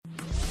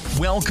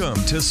Welcome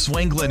to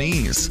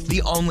Swanglinese,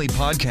 the only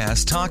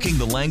podcast talking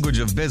the language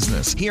of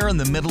business here in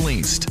the Middle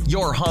East.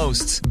 Your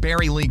hosts,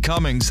 Barry Lee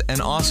Cummings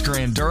and Oscar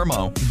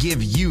Andermo,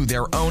 give you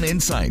their own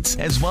insights,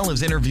 as well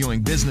as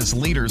interviewing business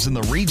leaders in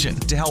the region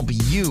to help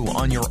you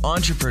on your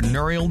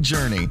entrepreneurial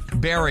journey.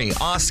 Barry,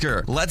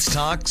 Oscar, let's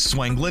talk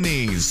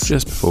Swanglinese.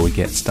 Just before we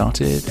get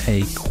started,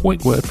 a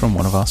quick word from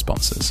one of our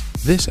sponsors.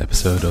 This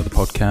episode of the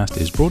podcast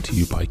is brought to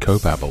you by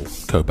CoBabble.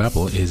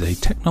 CoBabble is a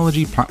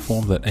technology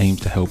platform that aims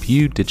to help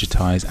you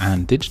digitize and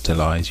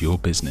digitalize your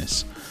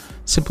business.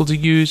 Simple to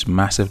use,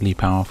 massively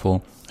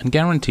powerful, and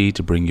guaranteed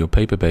to bring your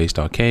paper-based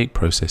archaic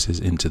processes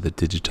into the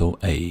digital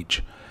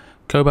age.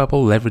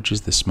 CoBabble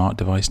leverages the smart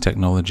device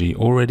technology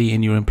already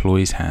in your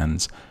employees'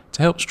 hands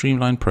to help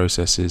streamline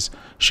processes,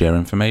 share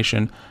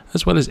information,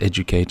 as well as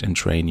educate and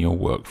train your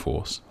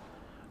workforce.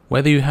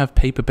 Whether you have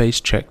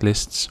paper-based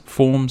checklists,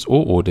 forms,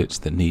 or audits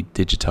that need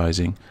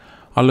digitizing,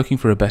 are looking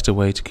for a better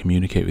way to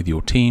communicate with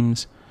your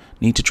teams,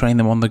 need to train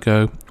them on the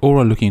go, or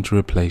are looking to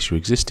replace your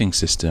existing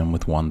system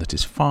with one that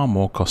is far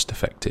more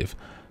cost-effective,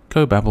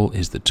 CoBabble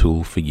is the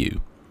tool for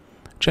you.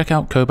 Check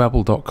out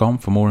cobabble.com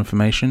for more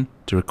information,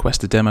 to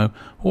request a demo,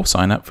 or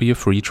sign up for your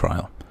free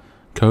trial.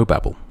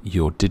 CoBabble,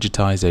 your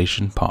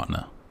digitization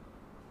partner.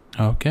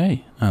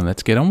 Okay, and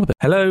let's get on with it.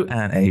 Hello,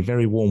 and a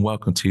very warm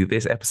welcome to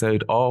this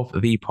episode of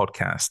the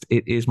podcast.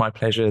 It is my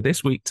pleasure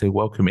this week to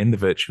welcome in the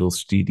virtual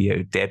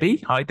studio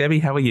Debbie. Hi, Debbie.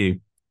 How are you?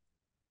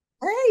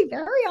 Hey,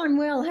 Barry, I'm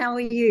well. How are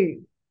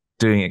you?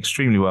 Doing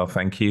extremely well,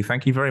 thank you.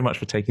 Thank you very much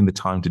for taking the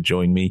time to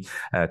join me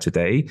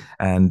today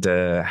and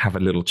have a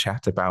little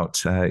chat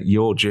about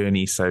your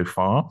journey so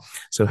far.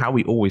 So how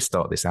we always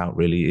start this out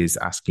really is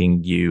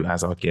asking you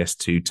as our guest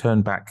to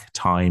turn back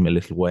time a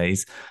little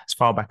ways, as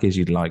far back as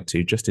you'd like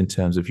to, just in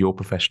terms of your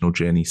professional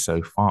journey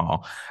so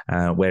far,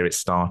 where it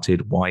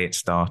started, why it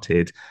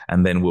started,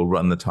 and then we'll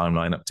run the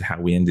timeline up to how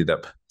we ended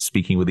up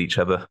speaking with each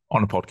other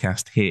on a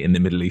podcast here in the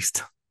Middle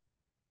East.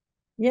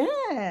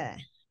 Yeah.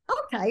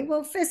 Okay,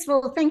 well, first of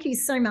all, thank you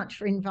so much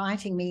for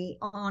inviting me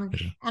on,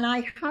 and I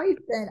hope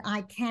that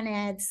I can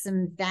add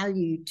some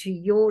value to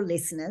your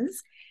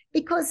listeners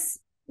because,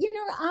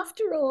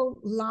 after all,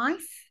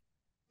 life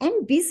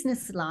and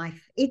business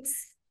life,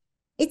 it's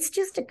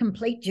just a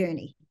complete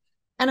journey.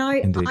 And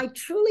I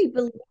truly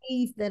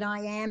believe that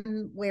I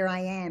am where I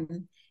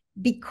am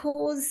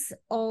because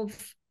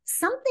of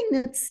something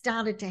that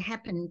started to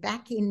happen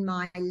back in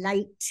my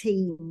late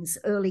teens,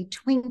 early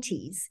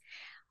 20s,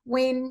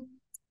 when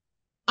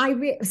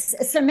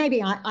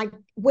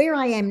where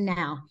I am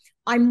now,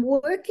 I'm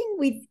working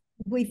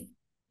with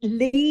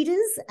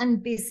leaders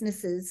and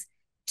businesses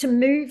to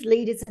move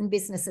leaders and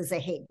businesses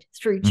ahead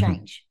through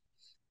change.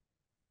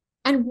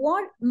 And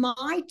what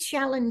my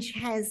challenge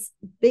has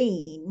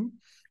been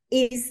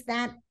is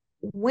that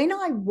when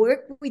I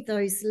work with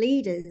those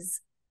leaders,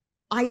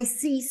 I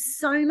see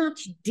so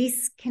much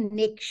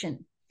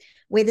disconnection,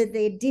 whether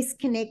they're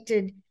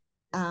disconnected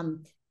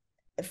from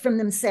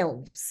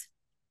themselves,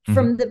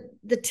 from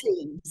the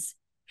teams,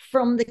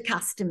 from the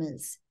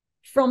customers,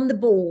 from the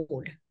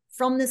board,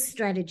 from the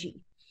strategy.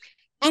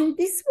 And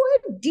this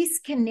word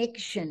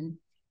disconnection,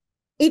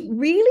 it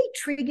really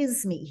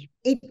triggers me.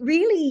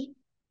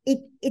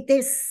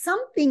 There's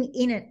something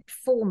in it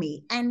for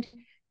me. And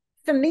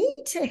for me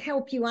to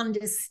help you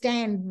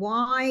understand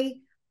why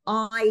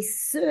I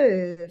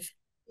serve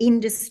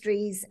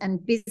industries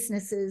and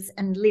businesses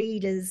and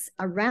leaders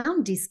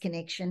around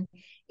disconnection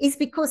is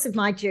because of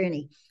my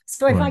journey.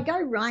 So if I go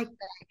right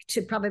back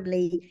to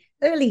probably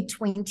early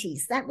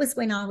 20s, that was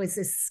when I was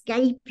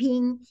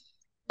escaping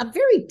a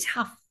very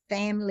tough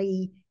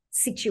family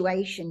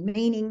situation,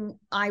 meaning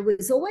I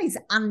was always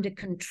under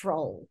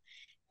control.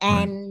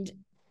 And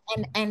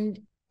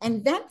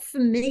that for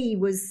me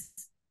was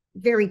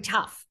very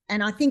tough.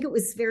 And I think it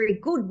was very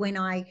good when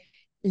I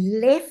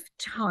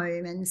left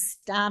home and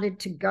started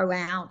to go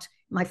out.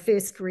 My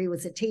first career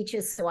was a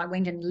teacher, so I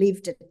went and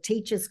lived at a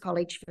teacher's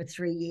college for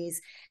 3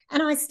 years,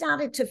 and I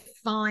started to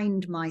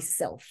find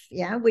myself,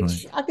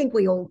 which I think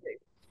we all do.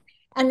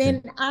 And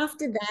then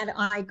after that,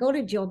 I got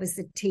a job as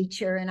a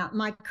teacher, and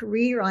my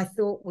career, I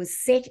thought, was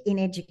set in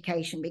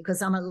education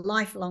because I'm a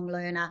lifelong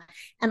learner,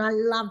 and I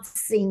loved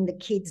seeing the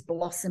kids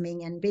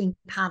blossoming and being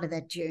part of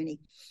that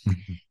journey.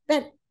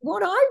 But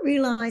what I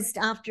realized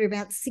after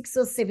about 6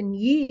 or 7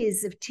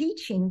 years of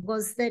teaching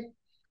was that,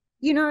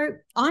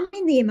 I'm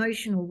in the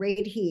emotional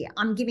red here.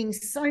 I'm giving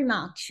so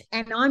much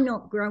and I'm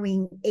not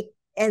growing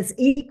as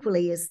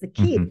equally as the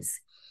kids.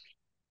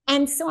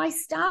 And so I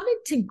started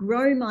to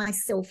grow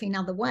myself in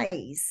other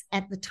ways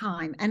at the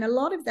time. And a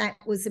lot of that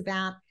was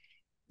about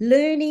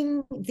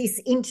learning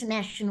this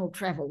international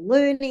travel,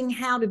 learning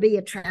how to be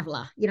a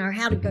traveler,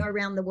 how to go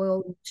around the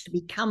world to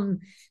become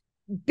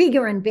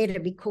bigger and better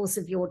because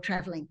of your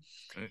traveling.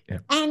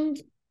 And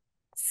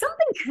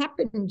something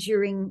happened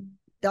during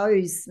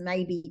those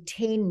maybe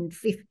 10,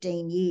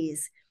 15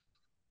 years.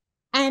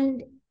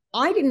 And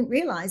I didn't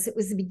realize it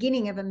was the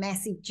beginning of a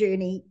massive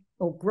journey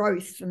or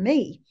growth for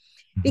me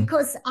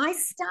because I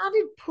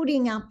started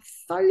putting up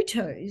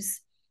photos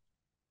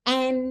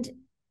and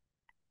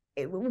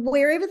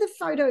wherever the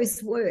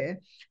photos were,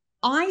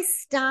 I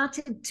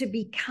started to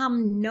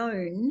become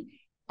known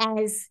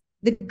as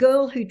the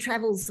girl who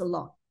travels a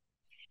lot.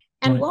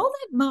 And while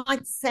that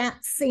might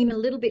seem a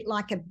little bit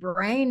like a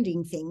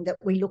branding thing that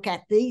we look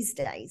at these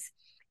days,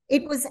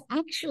 it was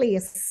actually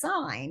a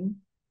sign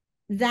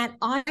that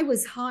I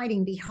was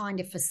hiding behind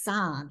a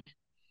facade.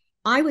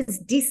 I was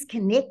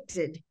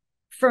disconnected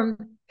from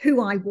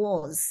who I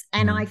was.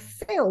 And I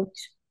felt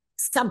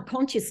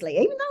subconsciously,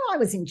 even though I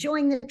was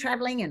enjoying the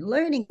traveling and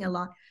learning a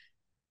lot,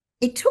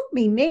 it took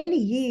me many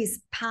years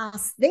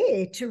past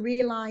there to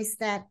realize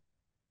that,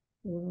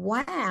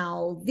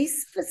 wow,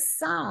 this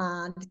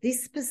facade,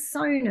 this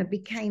persona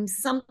became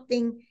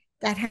something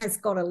that has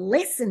got a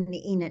lesson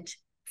in it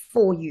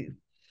for you.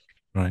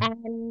 Right.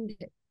 And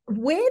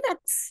where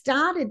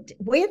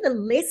the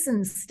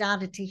lessons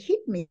started to hit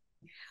me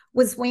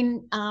was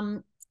when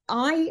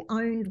I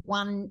owned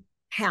one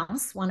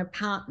house, one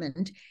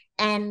apartment,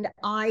 and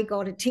I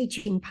got a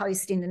teaching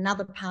post in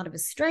another part of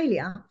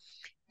Australia.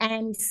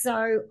 And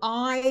so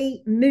I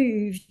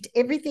moved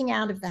everything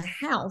out of the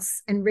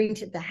house and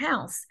rented the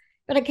house,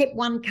 but I kept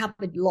one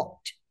cupboard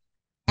locked.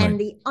 Right. And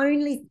the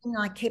only thing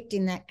I kept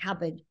in that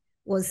cupboard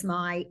was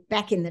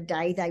back in the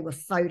day, they were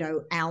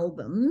photo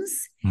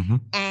albums. Mm-hmm.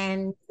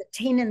 And the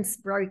tenants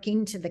broke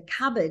into the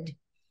cupboard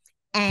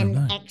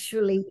and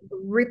actually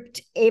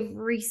ripped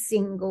every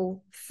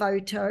single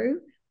photo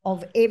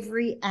of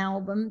every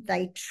album.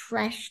 They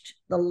trashed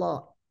the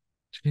lot.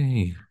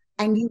 Gee.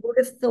 And you would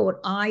have thought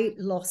I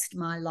lost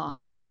my life.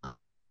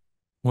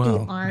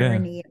 Well, the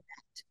irony of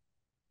that.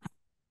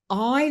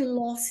 I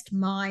lost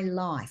my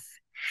life.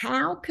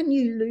 How can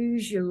you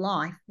lose your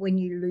life when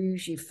you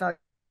lose your photo?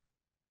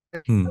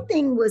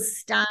 Something was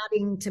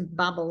starting to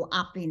bubble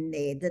up in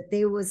there, that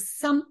there was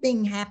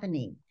something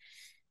happening.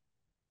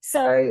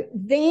 So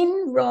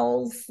then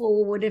roll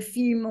forward a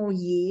few more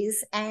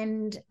years,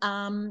 and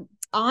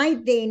I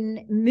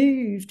then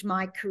moved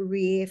my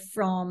career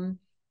from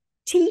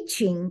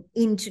teaching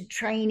into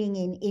training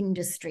in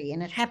industry,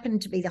 and it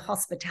happened to be the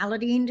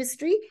hospitality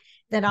industry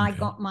that I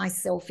got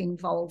myself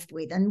involved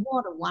with. And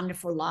what a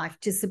wonderful life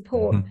to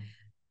support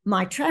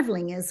my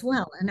traveling as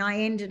well. And I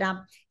ended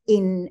up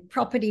in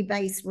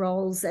property-based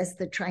roles as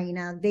the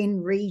trainer,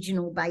 then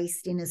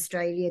regional-based in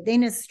Australia,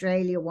 then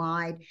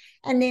Australia-wide,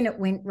 and then it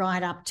went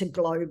right up to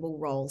global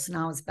roles. And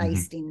I was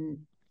based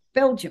in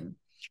Belgium.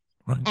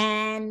 Right.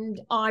 And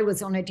I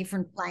was on a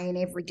different plane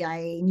every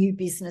day, new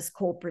business,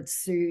 corporate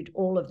suit,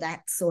 all of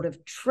that sort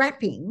of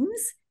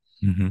trappings.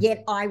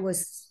 Yet I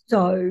was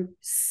so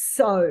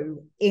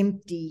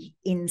empty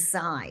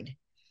inside.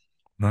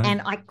 Right.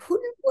 And I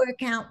couldn't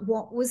work out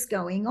what was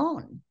going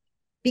on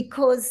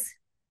because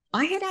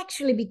I had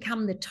actually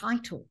become the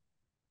title.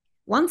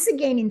 Once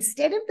again,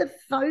 instead of the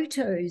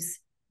photos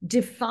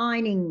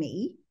defining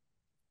me,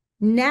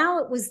 now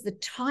it was the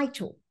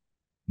title.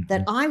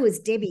 That I was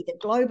Debbie, the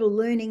Global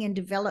Learning and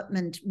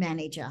Development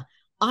Manager.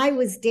 I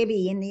was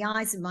Debbie, in the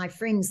eyes of my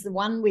friends, the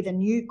one with a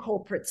new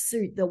corporate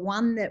suit, the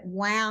one that,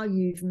 wow,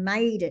 you've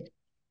made it.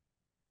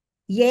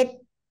 Yet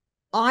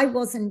I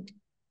wasn't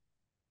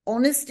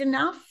honest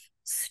enough,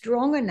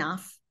 strong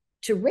enough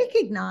to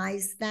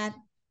recognize that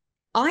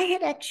I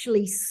had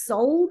actually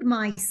sold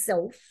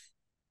myself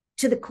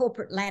to the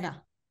corporate ladder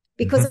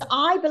because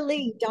I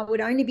believed I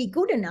would only be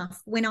good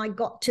enough when I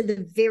got to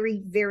the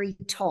very, very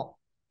top.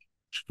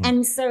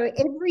 And so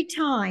every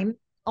time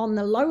on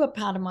the lower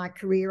part of my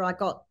career, I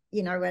got,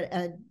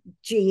 a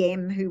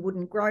GM who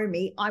wouldn't grow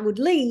me, I would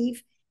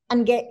leave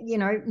and get,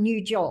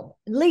 new job,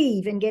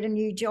 leave and get a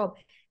new job.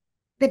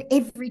 But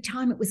every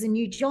time it was a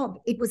new job,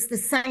 it was the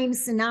same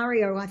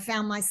scenario I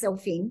found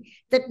myself in,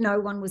 that no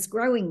one was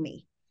growing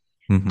me.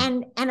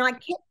 And I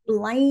kept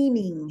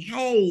blaming,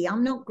 hey,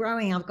 I'm not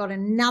growing, I've got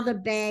another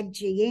bad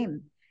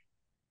GM.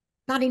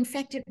 But in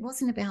fact, it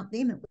wasn't about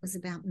them, it was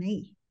about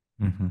me.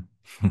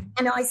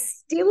 And I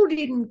still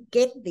didn't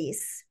get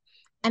this.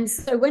 And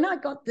so when I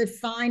got the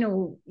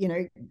final,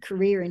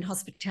 career in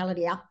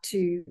hospitality up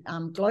to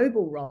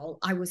global role,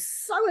 I was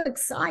so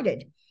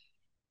excited.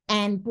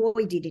 And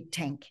boy, did it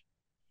tank.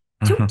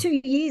 Took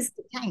 2 years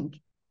to tank.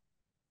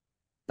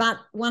 But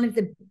one of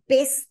the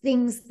best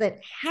things that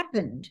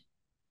happened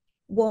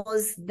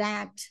was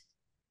that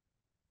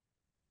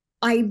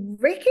I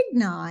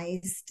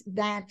recognized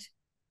that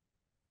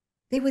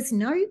there was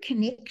no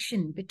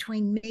connection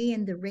between me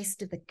and the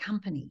rest of the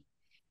company,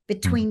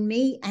 between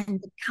me and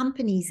the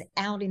companies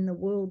out in the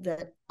world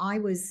that I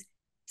was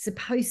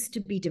supposed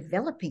to be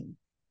developing.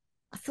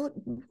 I thought,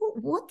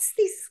 what's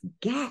this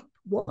gap?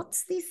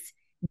 What's this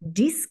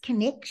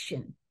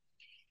disconnection?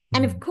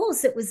 And of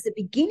course, it was the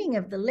beginning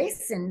of the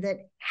lesson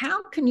that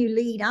how can you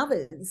lead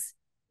others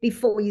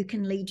before you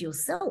can lead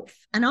yourself?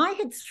 And I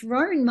had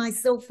thrown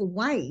myself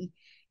away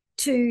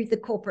to the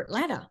corporate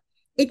ladder.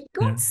 It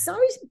got so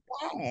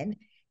bad,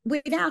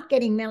 without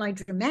getting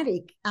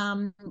melodramatic,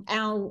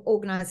 our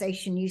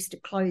organisation used to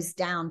close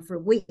down for a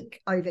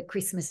week over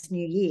Christmas,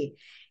 New Year.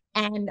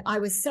 And I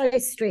was so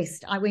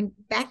stressed. I went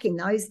back in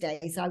those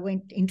days, I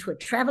went into a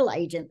travel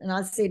agent and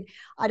I said,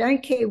 I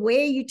don't care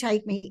where you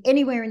take me,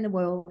 anywhere in the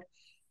world,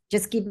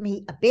 Just give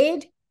me a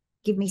bed,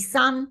 give me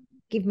sun,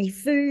 give me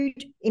food.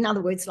 In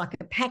other words, like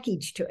a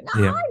package to it.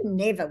 No, Yeah. I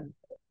never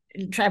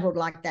traveled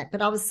like that,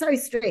 but I was so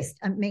stressed.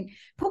 I mean,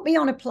 put me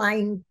on a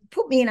plane,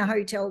 put me in a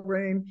hotel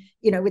room,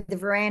 with the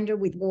veranda,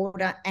 with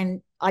water,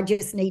 and I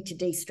just need to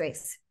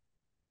de-stress.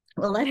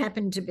 Well, that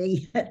happened to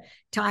be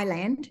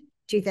Thailand,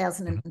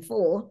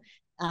 2004,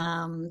 the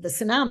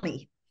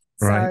tsunami.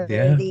 Right, So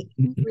yeah. the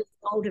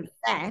result of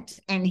that,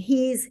 and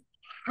here's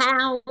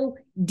how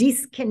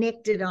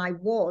disconnected I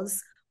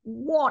was.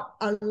 What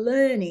a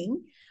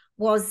learning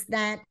was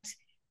that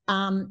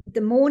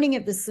the morning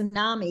of the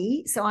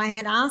tsunami, so I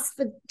had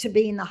asked to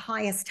be in the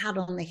highest hut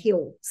on the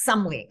hill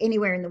somewhere,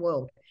 anywhere in the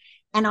world.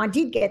 And I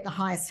did get the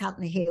highest hut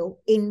on the hill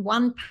in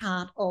one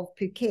part of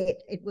Phuket.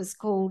 It was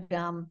called,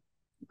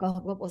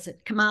 what was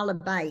it? Kamala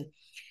Bay.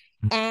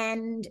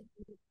 And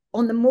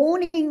on the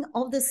morning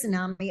of the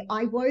tsunami,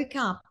 I woke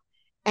up,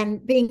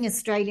 and being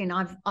Australian,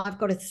 I've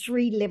got a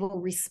 3-level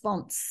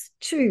response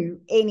to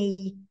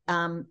any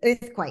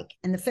earthquake.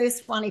 And the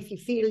first one, if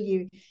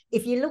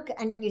you look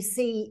and you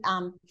see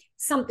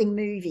something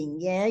moving,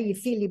 you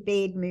feel your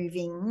bed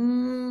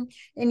moving,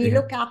 and you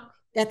look up,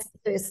 that's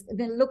the first.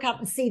 Then look up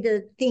and see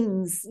the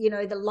things,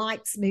 the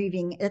lights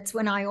moving. That's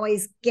when I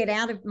always get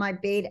out of my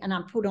bed and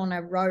I put on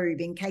a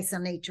robe in case I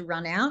need to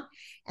run out.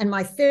 And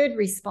my third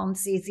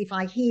response is if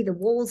I hear the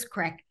walls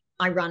crack,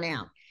 I run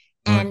out.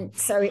 And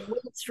so it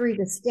went through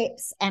the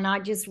steps and I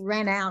just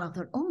ran out. I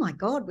thought, oh my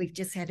God, we've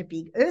just had a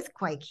big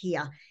earthquake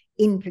here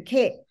in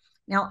Phuket.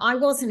 Now, I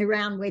wasn't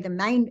around where the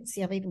main,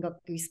 see, I've even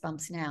got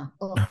goosebumps now.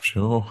 Oh. I'm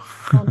sure.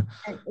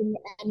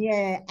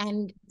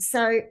 And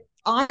so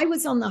I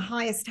was on the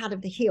highest hut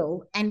of the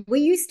hill, and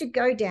we used to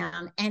go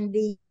down, and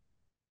the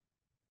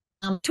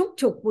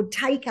tuk-tuk would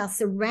take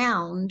us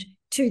around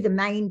to the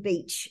main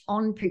beach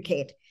on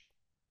Phuket.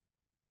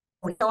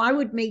 So I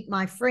would meet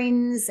my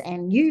friends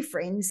and new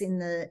friends in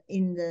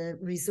the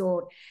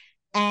resort,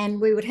 and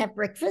we would have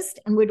breakfast,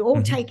 and we'd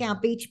all take our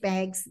beach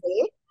bags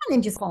there and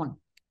then just on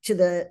to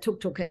the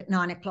tuk-tuk at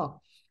 9 o'clock.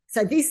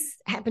 So this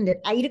happened at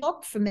 8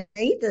 o'clock for me,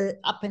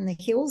 up in the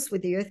hills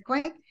with the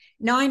earthquake.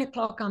 9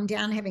 o'clock, I'm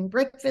down having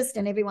breakfast,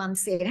 and everyone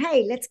said,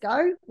 hey, let's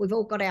go. We've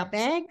all got our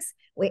bags.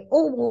 We're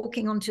all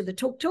walking onto the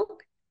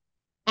tuk-tuk.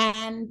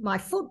 And my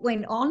foot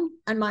went on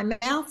and my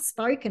mouth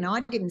spoke, and I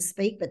didn't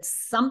speak, but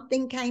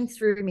something came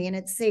through me and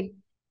it said,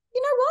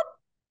 you know what?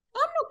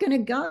 I'm not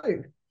going to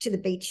go to the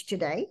beach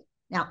today.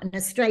 Now, an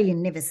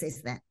Australian never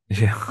says that.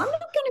 Yeah. I'm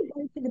not going to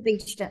go to the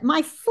beach today.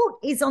 My foot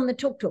is on the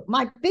tuk-tuk.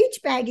 My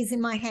beach bag is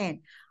in my hand.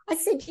 I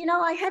said,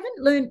 I haven't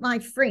learned my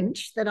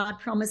French that I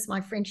promised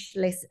my French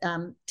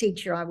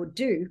teacher I would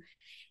do.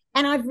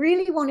 And I've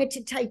really wanted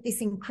to take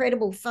this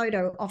incredible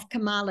photo of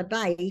Kamala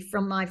Bay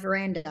from my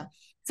veranda.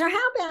 So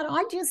how about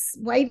I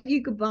just wave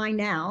you goodbye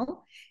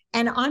now,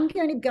 and I'm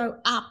going to go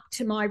up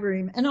to my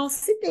room and I'll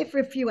sit there for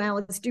a few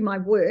hours, do my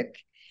work,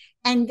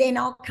 and then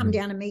I'll come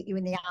down and meet you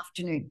in the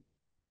afternoon.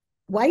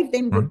 Wave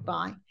them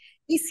goodbye.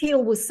 This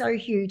hill was so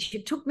huge.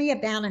 It took me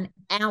about an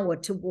hour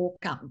to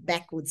walk up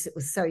backwards. It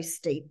was so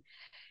steep.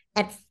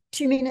 At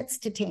 2 minutes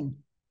to 10,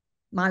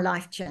 my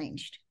life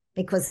changed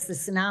because the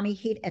tsunami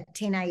hit at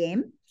 10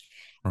 a.m.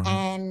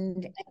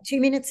 And at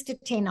 2 minutes to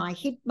 10, I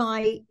hit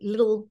my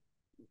little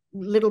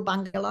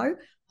bungalow.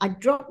 I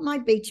dropped my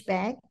beach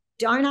bag.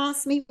 Don't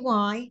ask me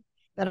why,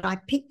 but I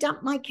picked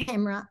up my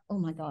camera. Oh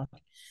my God.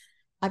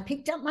 I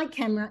picked up my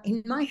camera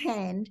in my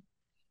hand.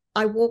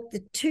 I walked the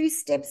 2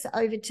 steps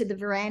over to the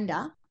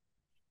veranda,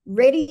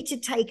 ready to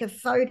take a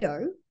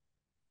photo.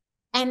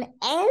 And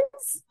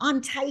as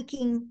I'm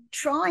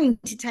trying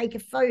to take a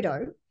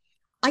photo,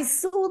 I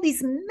saw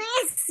this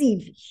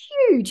massive,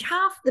 huge,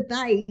 half the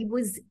bay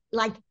was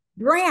like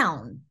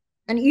brown,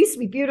 and it used to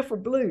be beautiful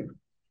blue.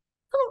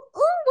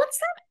 Oh, what's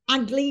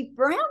that ugly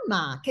brown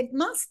mark? It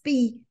must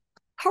be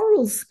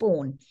coral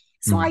spawn.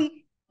 So I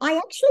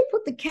actually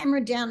put the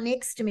camera down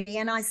next to me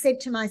and I said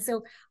to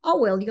myself, oh,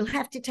 well, you'll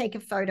have to take a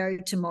photo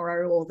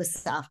tomorrow or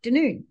this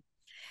afternoon.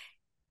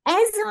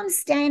 As I'm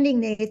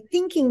standing there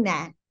thinking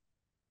that,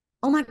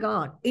 oh my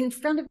God, in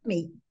front of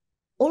me,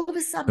 all of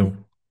a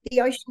sudden,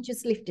 the ocean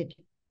just lifted.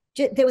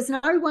 There was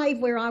no wave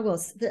where I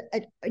was.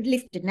 It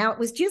lifted. Now, it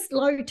was just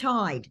low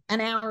tide an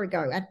hour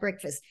ago at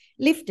breakfast.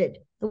 Lifted.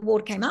 The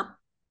water came up,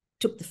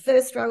 took the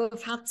first row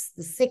of huts,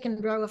 the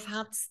second row of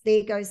huts.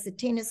 There goes the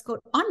tennis court.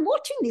 I'm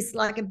watching this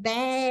like a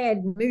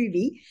bad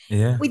movie.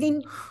 Yeah.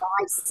 Within 5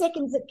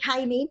 seconds, it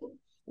came in.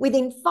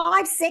 Within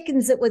 5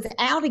 seconds, it was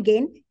out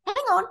again. Hang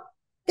on.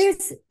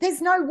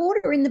 There's no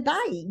water in the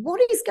bay.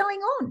 What is going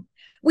on?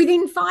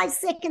 Within 5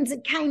 seconds,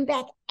 it came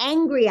back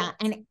angrier,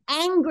 and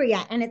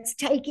it's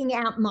taking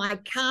out my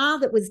car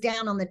that was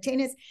down on the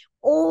tennis,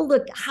 all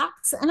the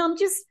huts, and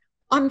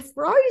I'm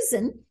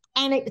frozen,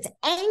 and it's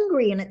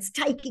angry, and it's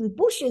taking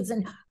bushes,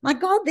 and my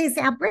God, there's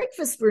our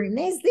breakfast room,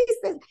 there's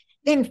this.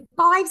 Then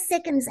 5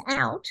 seconds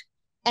out,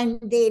 and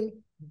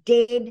then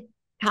dead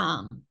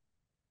calm.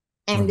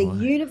 And the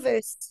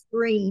universe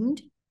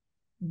screamed,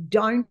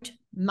 don't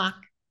muck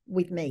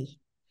with me.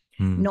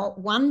 Not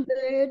one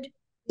bird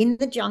in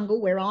the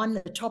jungle where I'm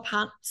the top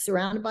hut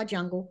surrounded by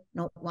jungle,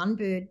 not one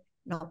bird,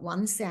 not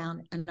one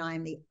sound, and I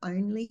am the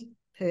only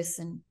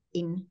person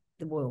in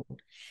the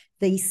world.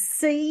 The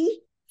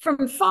sea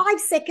from 5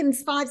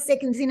 seconds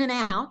in and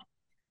out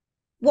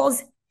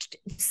was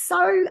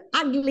so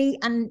ugly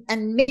and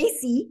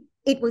messy,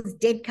 it was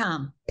dead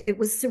calm. It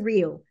was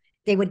surreal.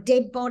 There were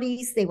dead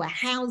bodies, there were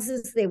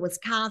houses, there was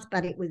cars,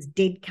 but it was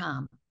dead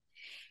calm.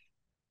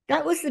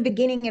 That was the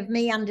beginning of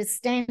me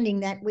understanding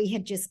that we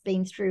had just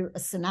been through a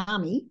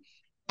tsunami.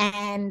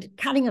 And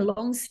cutting a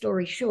long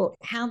story short,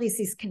 how this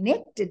is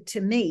connected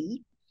to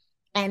me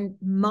and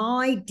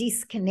my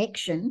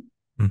disconnection.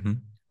 Mm-hmm.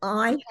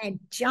 I had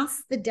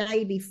just the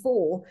day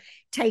before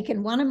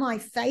taken one of my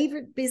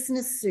favorite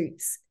business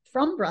suits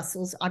from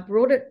Brussels. I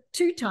brought it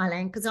to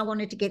Thailand because I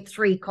wanted to get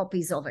 3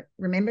 copies of it.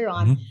 Remember,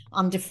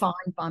 I'm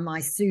defined by my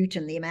suit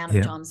and the amount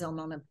of times I'm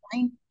on a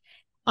plane.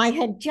 I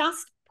had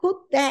just put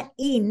that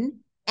in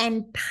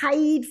and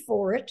paid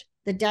for it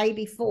the day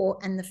before.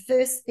 And the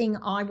first thing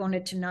I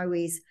wanted to know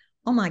is,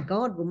 oh my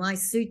God, will my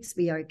suits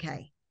be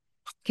okay?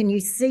 Can you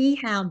see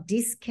how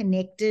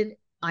disconnected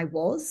I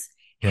was?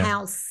 Yeah.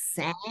 How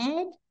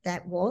sad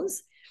that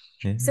was?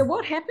 Yeah. So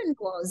what happened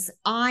was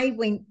I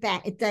went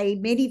back, they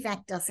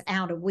medevaced us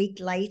out a week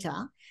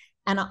later,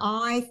 and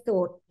I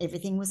thought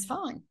everything was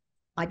fine.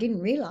 I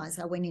didn't realize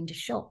I went into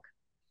shock.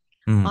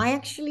 I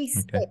actually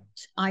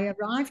slept. I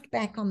arrived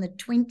back on the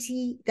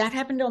that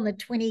happened on the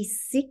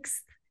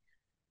 26th.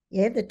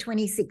 Yeah, the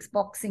 26th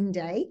Boxing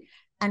Day.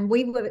 And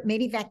we were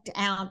medevaced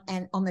out,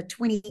 and on the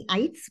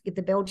 28th,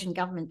 the Belgian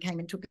government came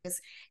and took us.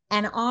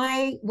 And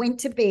I went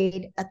to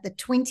bed at the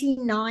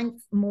 29th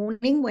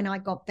morning when I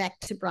got back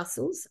to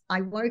Brussels.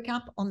 I woke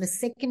up on the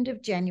 2nd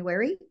of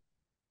January.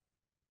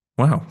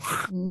 Wow.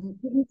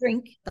 Didn't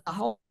drink the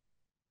whole.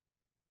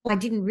 I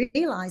didn't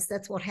realize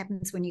that's what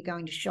happens when you go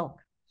into shock.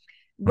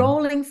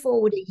 Rolling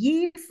forward a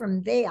year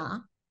from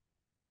there,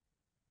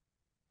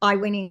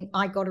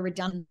 I got a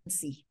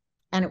redundancy.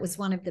 And it was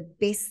one of the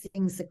best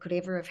things that could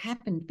ever have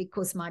happened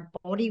because my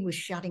body was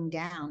shutting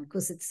down,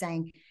 because it's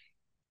saying,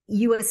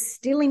 you are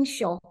still in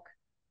shock,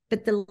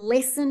 but the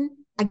lesson,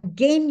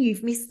 again,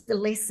 you've missed the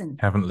lesson.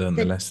 Haven't learned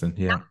the lesson,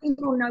 yeah. Nothing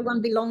or no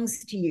one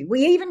belongs to you.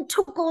 We even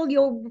took all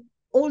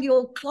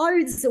your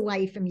clothes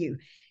away from you.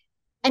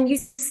 And you're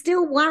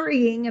still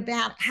worrying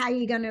about how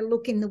you're going to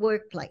look in the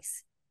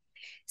workplace.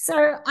 So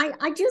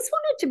I just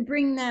wanted to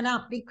bring that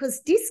up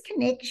because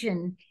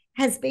disconnection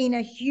has been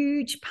a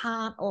huge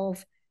part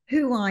of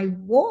who I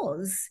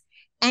was.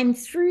 And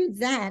through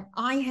that,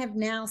 I have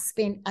now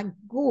spent a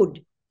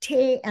good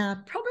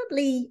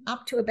probably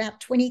up to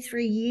about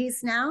 23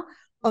 years now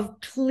of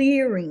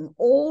clearing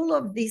all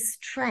of this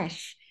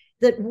trash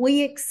that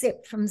we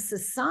accept from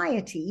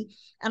society.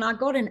 And I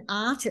got an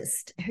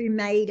artist who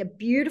made a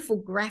beautiful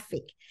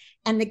graphic,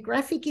 and the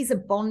graphic is a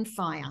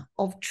bonfire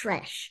of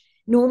trash.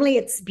 Normally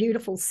it's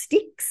beautiful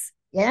sticks,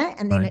 yeah,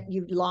 and then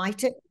you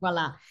light it,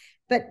 voila.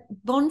 But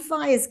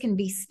bonfires can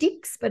be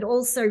sticks, but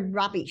also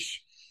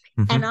rubbish.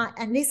 Mm-hmm.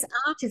 And this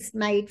artist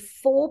made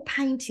 4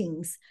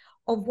 paintings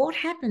of what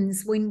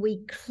happens when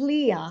we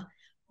clear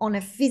on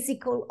a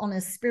physical, on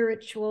a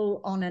spiritual,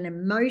 on an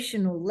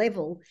emotional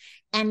level,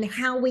 and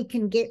how we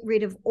can get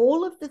rid of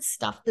all of the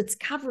stuff that's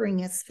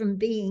covering us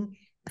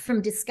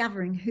from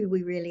discovering who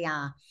we really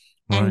are.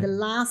 Right. And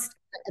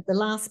the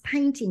last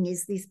painting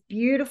is this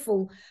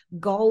beautiful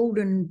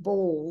golden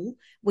ball,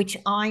 which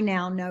I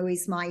now know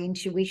is my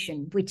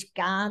intuition, which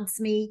guards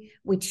me,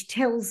 which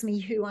tells me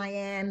who I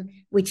am,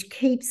 which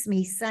keeps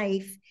me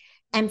safe.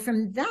 And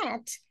from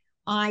that,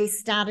 I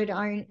started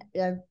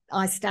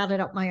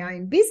up my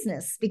own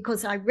business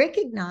because I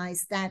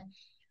recognized that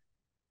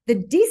the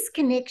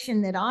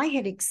disconnection that I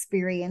had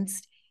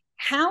experienced,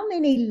 how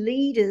many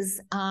leaders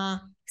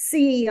are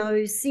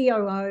CEOs,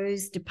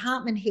 COOs,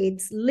 department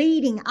heads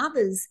leading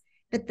others,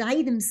 but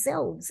they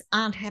themselves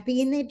aren't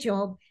happy in their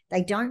job.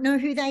 They don't know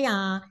who they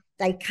are.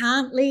 They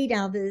can't lead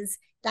others.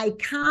 They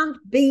can't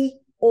be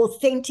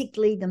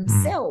authentically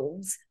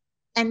themselves.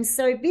 And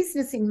so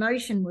Business in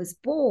Motion was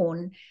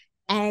born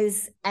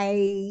as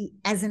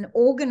an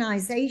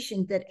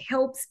organization that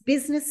helps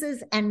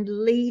businesses and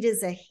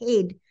leaders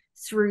ahead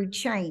through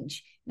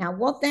change. Now,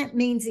 what that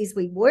means is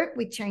we work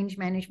with change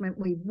management,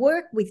 we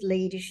work with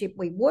leadership,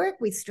 we work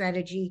with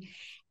strategy.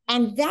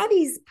 And that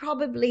is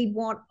probably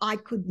what I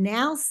could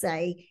now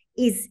say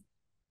is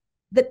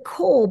the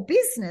core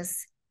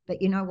business.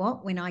 But you know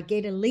what? When I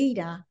get a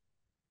leader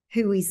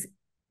who is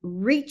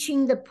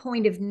reaching the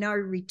point of no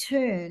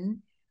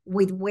return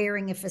with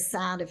wearing a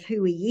facade of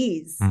who he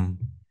is,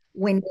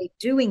 when we're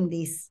doing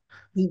this,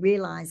 he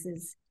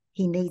realizes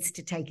he needs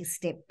to take a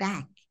step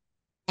back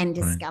and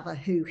discover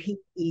who he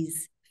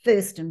is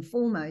first and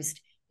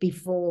foremost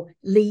before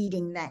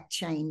leading that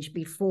change,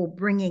 before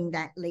bringing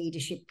that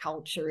leadership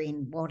culture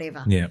in,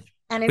 whatever. Yeah,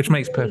 and which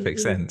makes perfect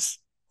sense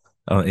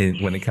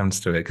when it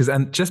comes to it. Because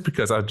I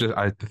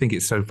think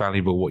it's so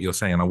valuable what you're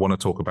saying. I want to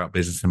talk about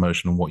Business in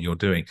Motion and what you're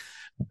doing.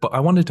 But I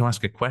wanted to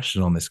ask a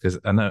question on this because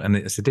I know, and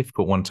it's a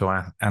difficult one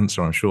to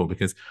answer, I'm sure,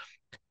 because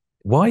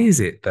why is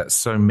it that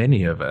so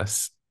many of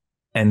us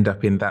end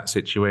up in that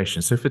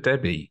situation. So for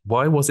Debbie,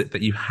 why was it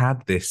that you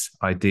had this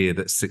idea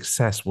that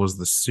success was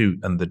the suit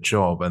and the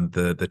job and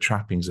the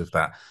trappings of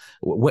that?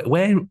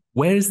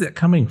 Where is that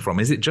coming from?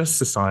 Is it just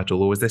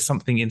societal, or is there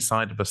something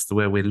inside of us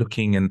where we're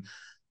looking and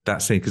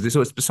that's it? Because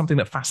it's something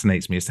that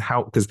fascinates me as to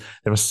how, because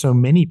there are so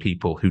many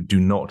people who do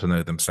not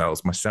know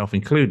themselves, myself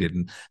included,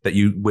 and that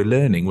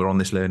we're on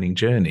this learning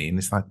journey. And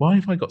it's like, why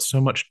have I got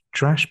so much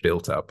trash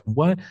built up?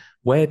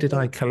 Where did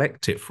I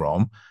collect it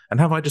from? And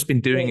have I just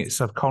been doing it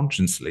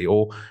subconsciously,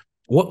 or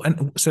what?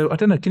 And so I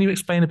don't know. Can you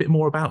explain a bit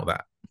more about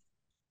that?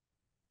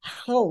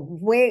 Oh,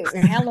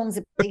 how long's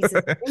a piece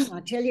of string?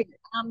 I tell you.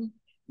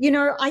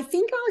 I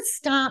think I'll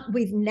start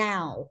with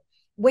now.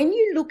 When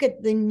you look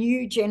at the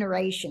new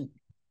generation,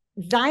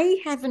 they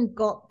haven't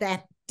got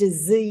that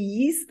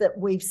disease that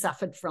we've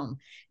suffered from.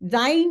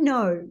 They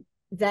know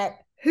that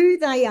who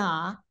they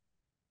are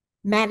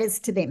matters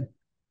to them.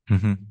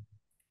 Mm-hmm.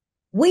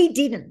 We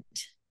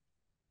didn't.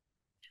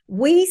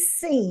 We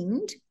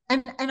seemed,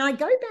 and I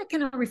go back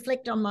and I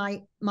reflect on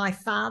my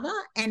father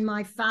and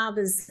my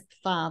father's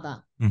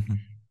father. Mm-hmm.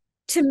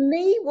 To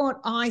me, what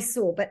I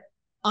saw, but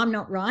I'm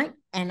not right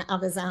and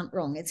others aren't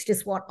wrong. It's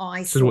just what I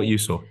saw. This is what you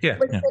saw. Yeah.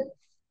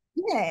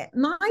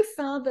 My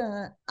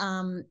father,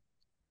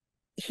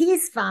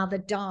 his father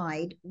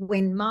died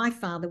when my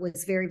father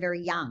was very,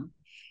 very young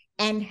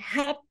and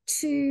had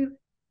to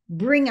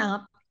bring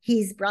up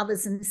his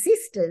brothers and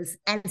sisters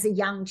as a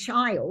young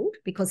child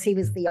because he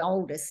was the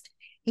oldest.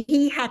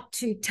 He had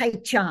to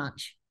take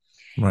charge.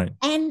 Right.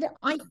 And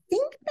I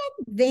think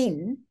back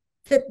then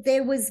that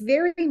there was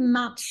very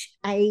much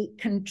a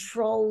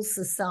control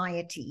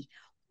society,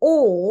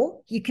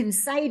 or you can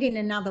say it in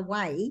another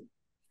way,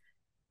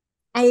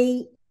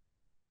 a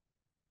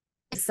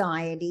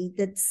society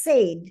that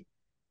said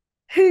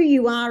who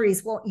you are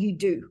is what you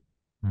do.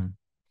 Mm.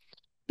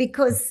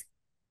 Because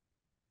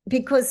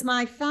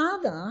my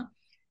father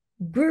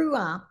grew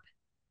up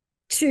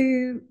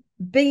to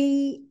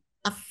be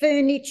a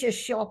furniture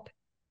shop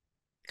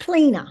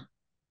cleaner,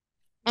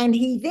 and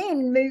he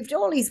then moved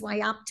all his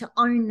way up to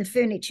own the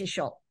furniture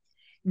shop.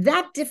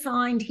 That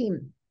defined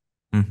him.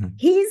 Mm-hmm.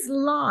 His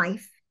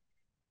life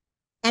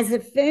as a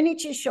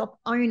furniture shop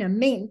owner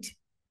meant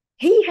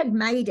he had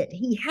made it.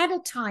 He had a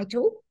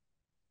title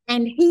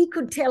and he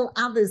could tell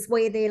others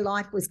where their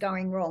life was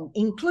going wrong,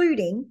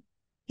 including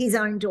his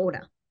own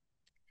daughter.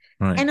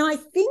 Right. And I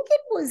think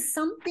it was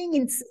something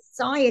in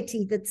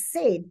society that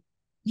said,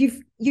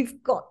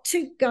 you've got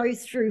to go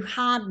through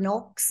hard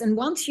knocks, and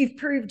once you've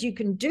proved you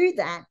can do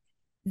that,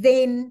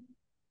 then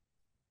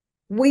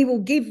we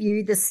will give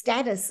you the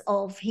status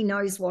of he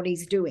knows what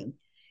he's doing.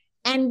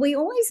 And we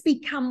always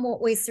become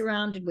what we're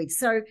surrounded with.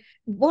 So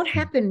what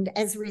happened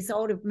as a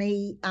result of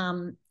me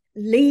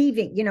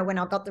leaving, when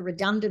I got the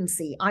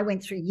redundancy, I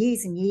went through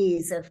years and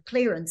years of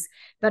clearance,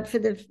 but for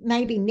the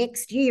maybe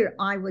next year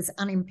I was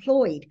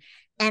unemployed.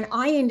 And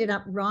I ended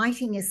up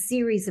writing a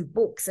series of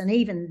books, and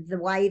even the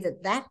way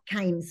that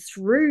came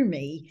through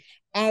me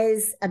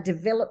as a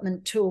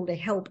development tool to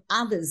help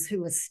others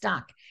who are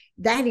stuck,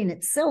 that in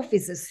itself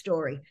is a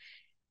story.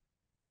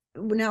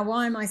 Now,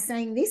 why am I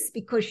saying this?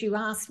 Because you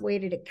asked where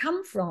did it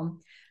come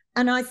from?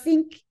 And I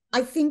think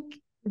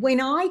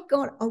when I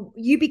got,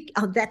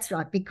 that's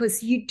right,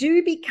 because you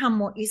do become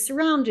what you're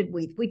surrounded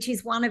with, which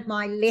is one of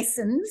my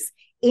lessons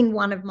in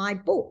one of my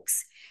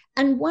books.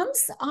 And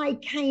once I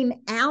came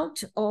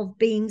out of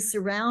being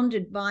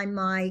surrounded by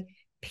my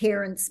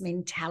parents'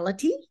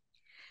 mentality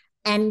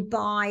and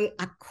by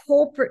a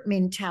corporate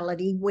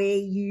mentality where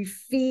you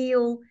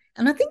feel,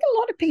 and I think a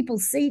lot of people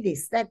see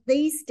this, that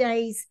these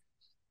days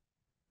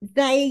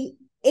they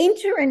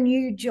enter a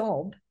new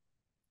job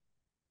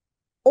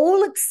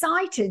all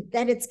excited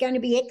that it's going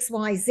to be X,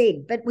 Y,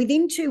 Z, but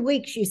within 2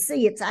 weeks you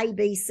see it's A,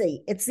 B,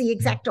 C. It's the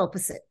exact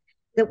opposite,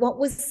 that what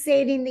was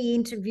said in the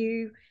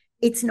interview,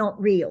 it's not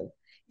real.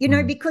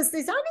 Because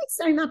there's only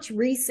so much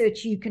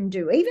research you can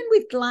do, even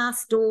with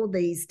Glassdoor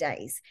these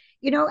days.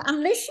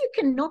 Unless you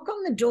can knock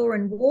on the door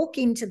and walk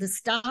into the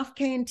staff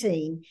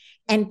canteen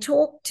and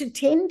talk to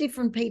 10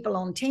 different people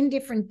on 10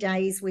 different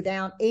days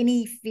without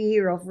any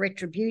fear of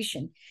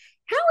retribution,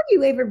 how are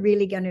you ever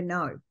really going to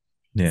know?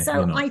 Yeah,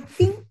 so I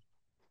think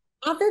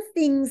other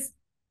things,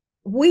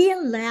 we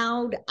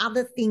allowed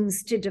other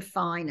things to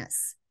define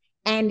us.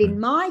 And in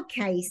my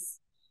case,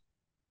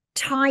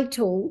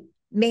 title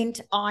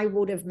meant I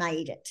would have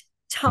made it.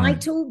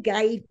 Title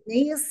gave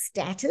me a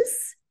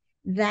status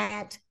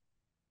that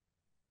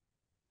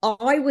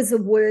I was a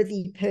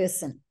worthy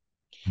person.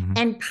 Mm-hmm.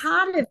 And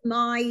part of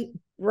my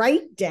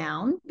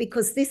breakdown,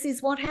 because this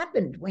is what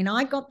happened, when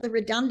I got the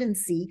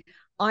redundancy,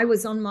 I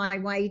was on my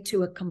way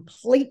to a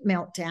complete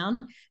meltdown.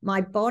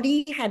 My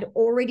body had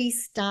already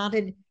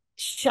started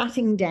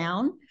shutting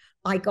down.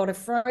 I got a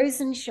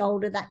frozen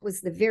shoulder. That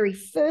was the very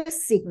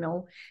first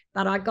signal,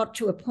 but I got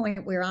to a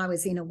point where I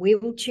was in a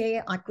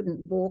wheelchair. I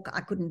couldn't walk.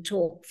 I couldn't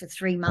talk for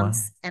 3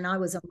 months. Wow. And I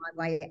was on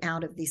my way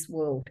out of this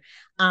world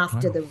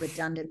after the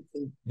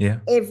redundancy. Yeah.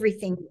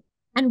 Everything.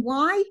 And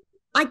why?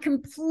 I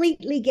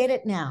completely get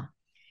it now.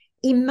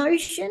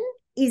 Emotion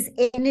is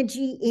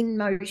energy in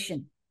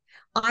motion.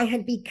 I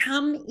had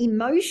become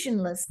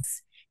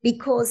emotionless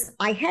because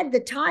I had the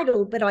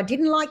title, but I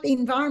didn't like the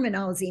environment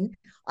I was in.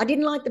 I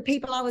didn't like the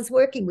people I was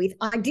working with.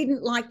 I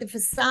didn't like the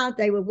facade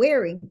they were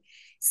wearing.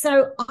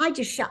 So I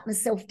just shut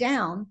myself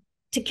down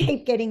to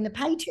keep getting the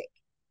paycheck.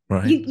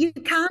 Right. You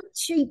can't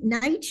cheat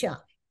nature.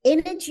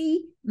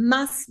 Energy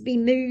must be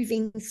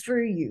moving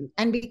through you.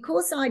 And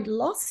because I'd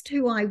lost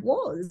who I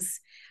was,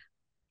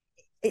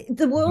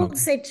 the world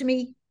said to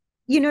me,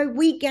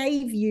 we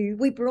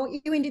brought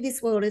you into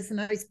this world as the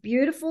most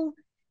beautiful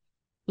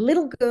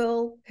little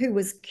girl who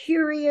was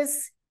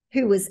curious,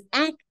 who was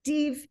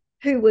active,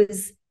 who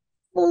was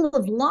full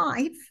of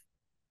life.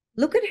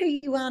 Look at who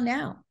you are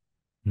now.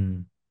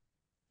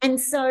 And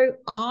so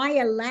I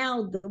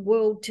allowed the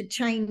world to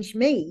change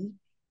me.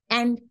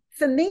 And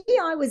for me,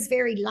 I was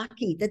very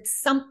lucky that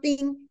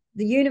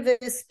the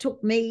universe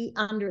took me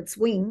under its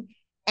wing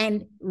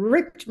and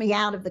ripped me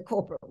out of the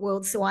corporate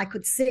world so I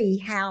could see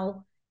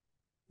how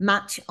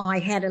much I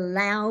had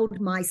allowed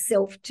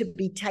myself to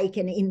be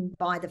taken in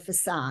by the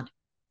facade.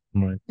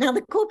 Right. Now,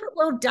 the corporate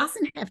world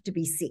doesn't have to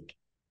be sick,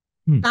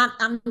 but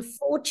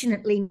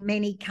unfortunately,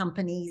 many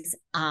companies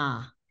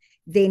are.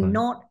 They're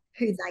not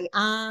who they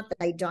are.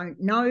 They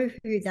don't know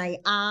who they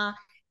are.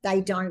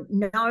 They don't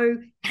know.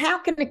 How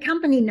can a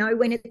company know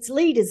when its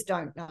leaders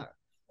don't know?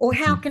 Or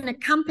how can a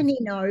company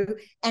know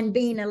and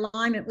be in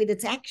alignment with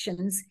its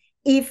actions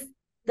if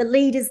the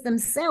leaders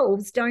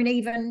themselves don't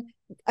even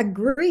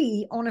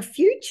agree on a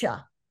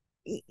future?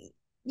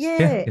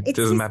 It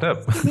doesn't add up.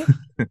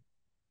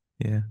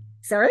 Yeah.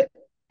 Sorry?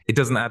 It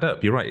doesn't add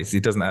up. You're right.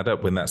 It doesn't add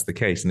up when that's the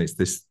case. And it's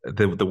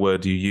the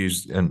word you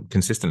use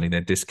consistently,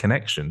 the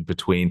disconnection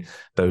between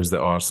those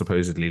that are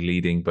supposedly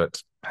leading,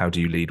 but how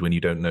do you lead when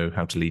you don't know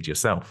how to lead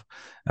yourself?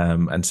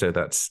 And so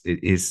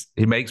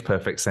it makes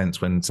perfect sense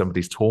when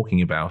somebody's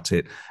talking about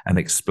it and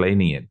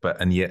explaining it,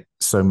 and yet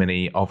so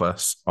many of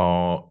us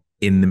are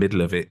in the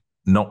middle of it,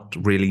 not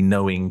really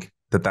knowing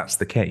that that's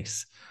the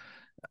case.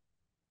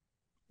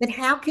 But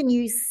how can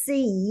you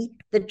see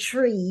the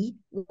tree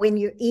when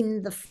you're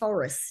in the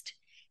forest?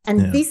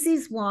 And this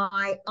is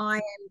why I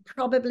am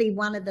probably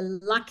one of the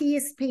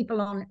luckiest people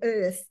on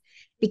earth,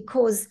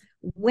 because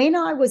when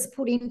I was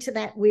put into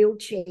that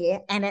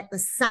wheelchair and at the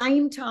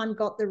same time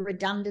got the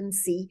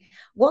redundancy,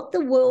 what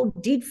the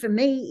world did for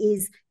me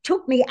is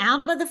took me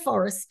out of the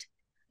forest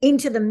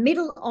into the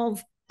middle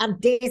of a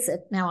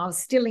desert. Now, I was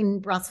still in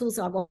Brussels.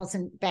 I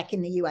wasn't back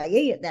in the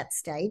UAE at that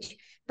stage.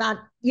 But,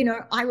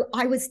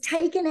 I was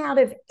taken out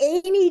of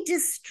any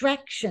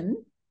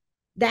distraction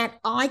that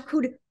I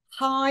could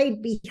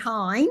hide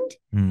behind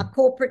a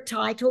corporate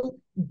title,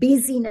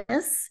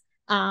 busyness,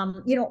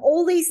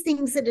 all these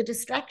things that are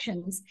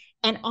distractions.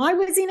 And I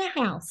was in a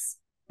house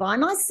by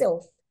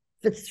myself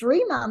for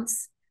 3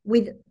 months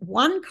with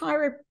one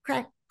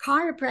chiropractor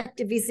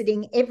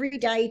visiting every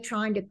day,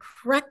 trying to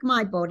crack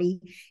my body.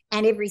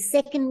 And every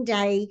second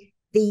day,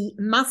 the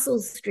muscle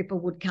stripper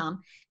would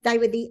come. They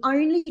were the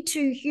only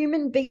 2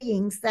 human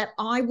beings that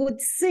I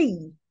would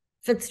see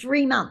for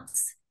 3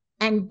 months.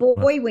 And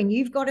boy, when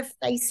you've got to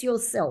face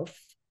yourself,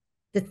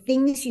 the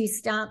things you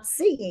start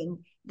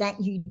seeing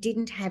that you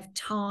didn't have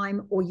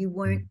time or you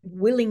weren't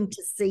willing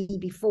to see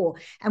before.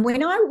 And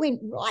when I went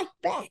right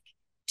back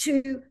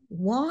to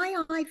why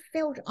I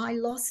felt I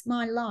lost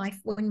my life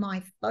when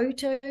my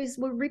photos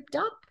were ripped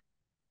up,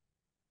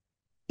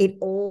 it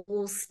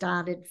all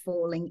started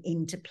falling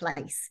into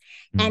place.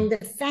 And the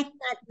fact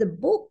that the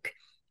book,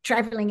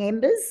 Traveling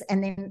Embers,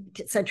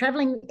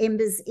 Traveling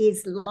Embers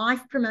is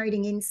life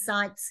promoting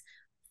insights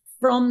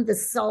from the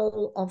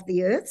soul of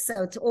the earth.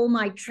 So it's all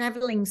my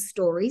traveling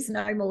stories,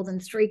 no more than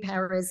 3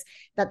 paras,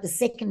 but the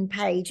second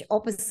page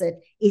opposite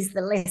is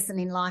the lesson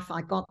in life.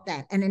 I got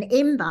that. And an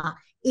ember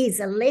is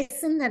a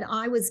lesson that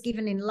I was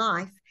given in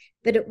life,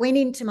 but it went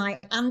into my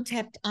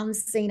untapped,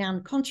 unseen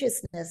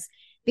unconsciousness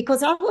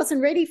because I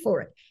wasn't ready for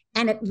it.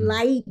 And it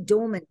lay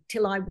dormant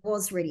till I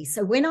was ready.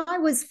 So when I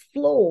was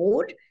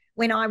flawed,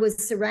 when I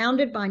was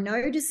surrounded by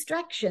no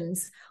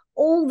distractions,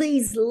 all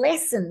these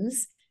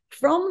lessons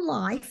from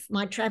life,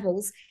 my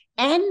travels,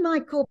 and my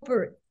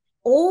corporate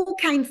all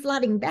came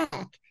flooding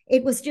back.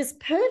 It was just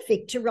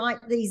perfect to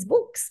write these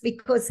books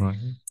because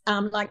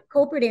like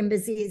Corporate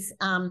Embers is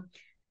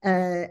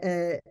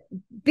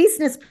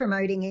business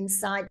promoting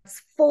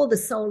insights for the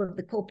soul of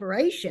the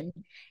corporation.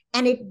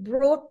 And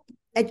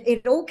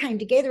it all came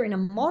together in a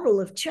model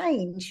of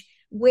change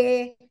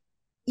where,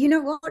 you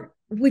know what,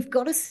 we've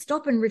got to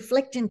stop and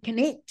reflect and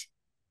connect.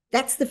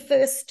 That's the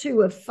first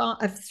 2 of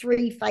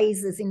 3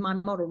 phases in my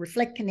model: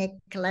 reflect, connect,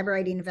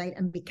 collaborate, innovate,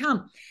 and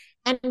become.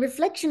 And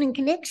reflection and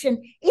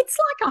connection, it's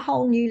like a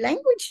whole new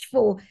language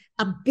for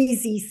a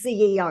busy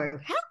CEO.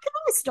 How can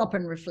I stop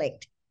and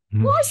reflect?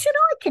 Why should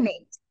I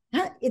connect?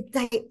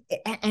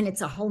 And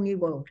it's a whole new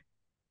world.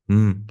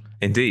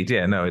 Indeed.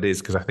 Yeah, no, it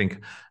is. Because I think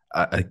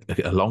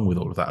along with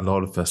all of that, a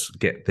lot of us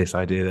get this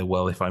idea that,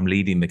 well, if I'm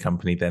leading the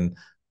company, then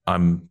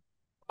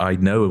I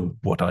know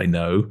what I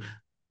know.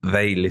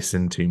 they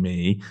listen to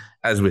me,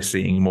 as we're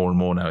seeing more and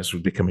more now. It's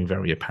becoming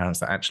very apparent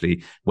that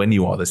actually, when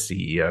you are the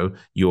CEO,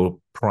 your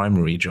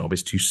primary job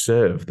is to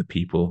serve the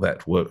people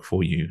that work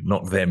for you,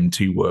 not them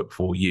to work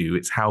for you.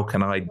 It's how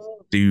can I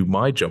do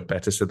my job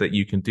better so that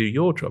you can do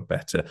your job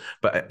better.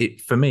 But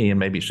for me, and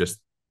maybe it's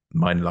just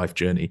my life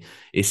journey,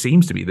 it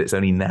seems to be that it's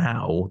only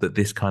now that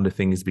this kind of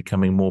thing is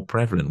becoming more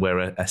prevalent, where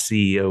a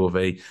CEO of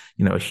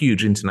a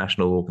huge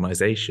international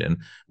organization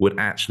would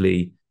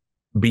actually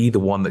be the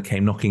one that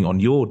came knocking on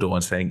your door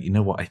and saying, you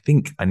know what, I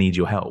think I need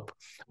your help.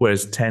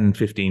 Whereas 10,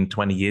 15,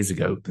 20 years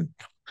ago,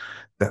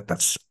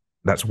 that's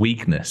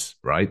weakness,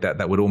 right?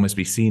 That would almost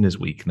be seen as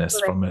weakness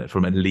from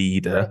a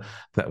leader. Correct.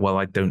 That, well,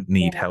 I don't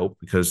need help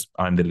because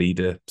I'm the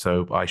leader,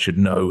 so I should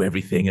know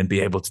everything and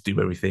be able to do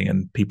everything,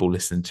 and people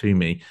listen to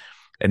me.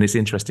 And it's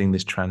interesting,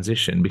 this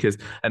transition, because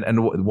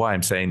and why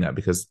I'm saying that,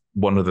 because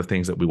one of the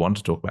things that we want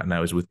to talk about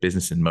now is with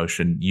Business in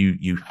Motion.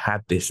 You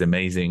had this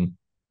amazing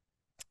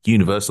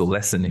universal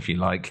lesson, if you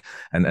like,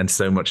 and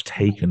so much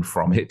taken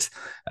from it,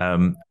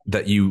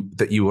 that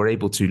you were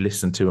able to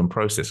listen to and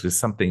process. Because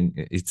something,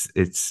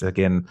 it's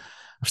again,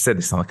 I've said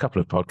this on a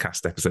couple of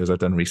podcast episodes I've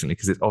done recently,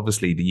 because it's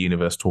obviously the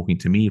universe talking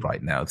to me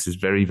right now. This is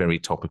very, very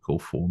topical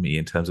for me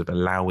in terms of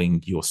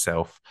allowing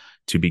yourself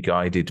to be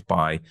guided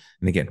by,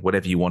 and again,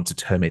 whatever you want to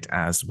term it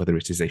as, whether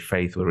it is a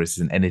faith or it is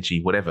an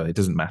energy, whatever, it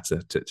doesn't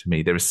matter to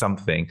me. There is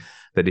something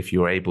that if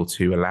you're able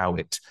to allow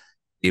it,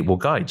 it will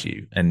guide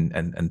you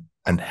and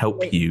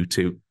help you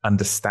to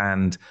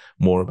understand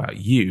more about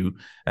you.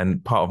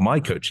 And part of my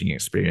coaching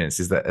experience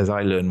is that as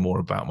I learn more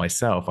about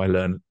myself, I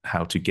learn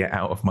how to get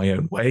out of my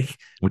own way,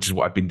 which is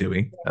what I've been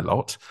doing a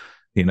lot,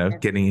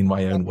 getting in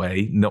my own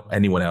way, not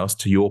anyone else.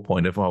 To your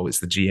point of, oh, it's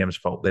the GM's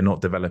fault, they're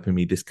not developing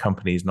me, this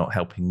company is not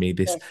helping me,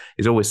 this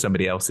is always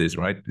somebody else's,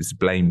 right? It's a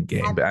blame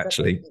game. Absolutely. But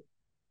actually,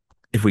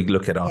 if we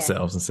look at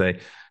ourselves and say,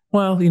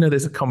 well,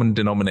 there's a common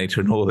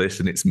denominator in all this,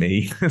 and it's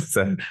me.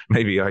 So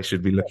maybe I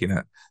should be looking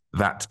at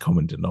that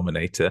common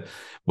denominator.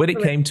 When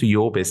it came to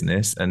your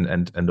business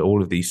and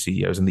all of these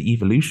CEOs and the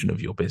evolution of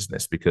your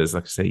business, because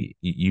like I say,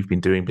 you've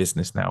been doing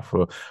business now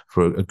for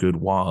a good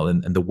while,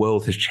 and the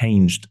world has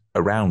changed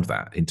around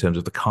that in terms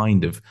of the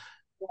kind of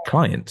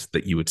client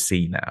that you would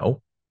see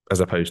now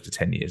as opposed to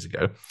 10 years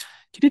ago.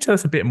 Can you tell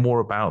us a bit more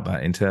about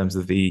that in terms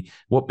of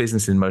what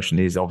Business in Motion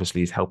is?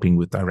 Obviously, is helping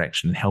with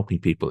direction and helping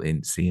people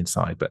see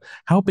inside. But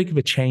how big of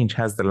a change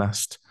has the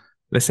last,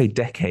 let's say,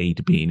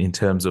 decade been in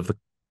terms of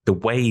the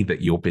way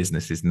that your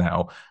business is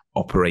now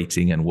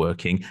operating and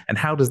working? And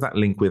how does that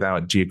link with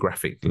our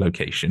geographic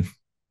location?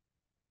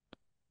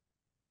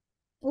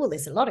 Oh,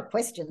 there's a lot of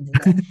questions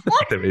in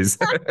there. There is.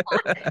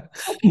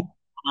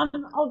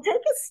 I'll take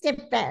a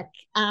step back.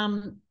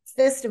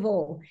 First of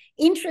all,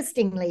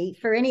 interestingly,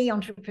 for any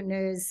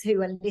entrepreneurs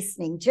who are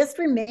listening, just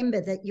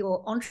remember that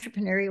your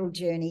entrepreneurial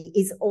journey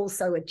is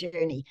also a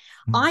journey.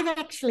 I've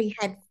actually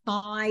had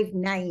 5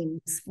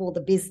 names for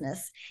the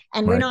business.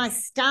 And when I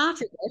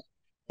started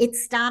it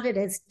started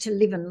as To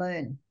Live and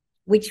Learn,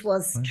 which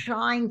was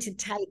trying to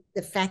take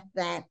the fact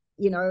that,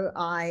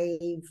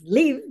 I've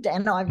lived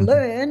and I've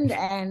learned,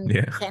 and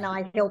can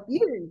I help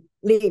you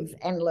live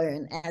and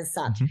learn as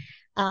such?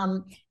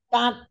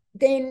 But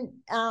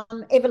then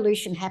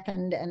evolution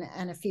happened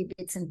and a few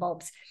bits and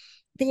bobs.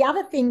 The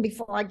other thing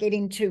before I get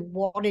into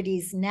what it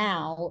is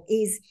now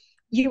is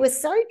you were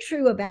so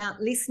true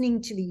about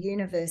listening to the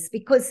universe,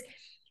 because,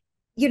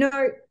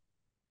 I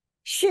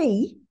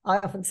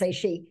often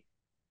say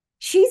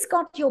she's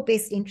got your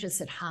best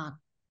interests at heart.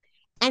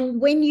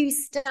 And when you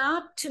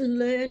start to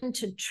learn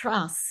to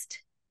trust,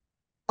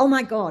 oh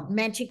my God,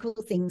 magical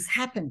things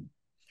happen.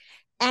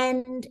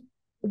 And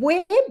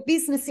where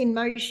Business in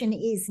Motion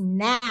is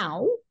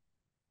now,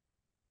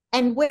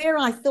 and where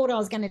I thought I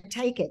was going to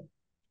take it,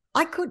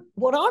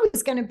 what I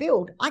was going to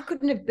build, I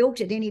couldn't have built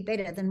it any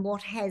better than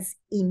what has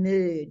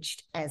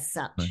emerged as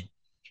such. Right.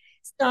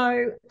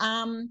 So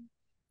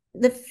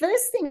the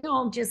first thing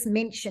I'll just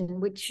mention,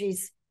 which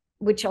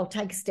I'll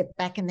take a step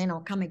back and then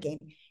I'll come again,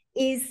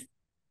 is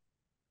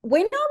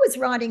when I was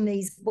writing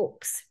these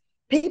books,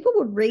 people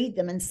would read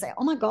them and say,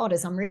 oh my God,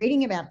 as I'm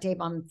reading about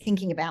Deb, I'm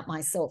thinking about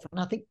myself.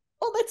 And I think,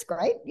 oh, that's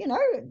great.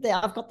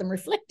 I've got them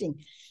reflecting.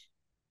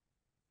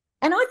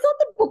 And I thought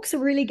the books are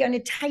really going to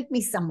take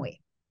me somewhere.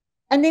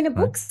 And then a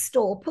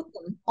bookstore put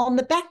them on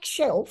the back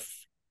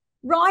shelf,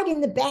 right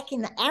in the back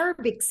in the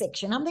Arabic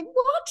section. I'm like,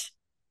 what?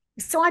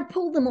 So I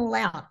pulled them all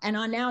out, and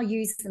I now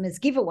use them as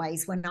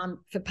giveaways when I'm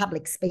for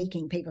public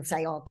speaking. People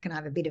say, oh, can I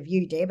have a bit of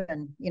you, Deb?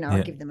 And,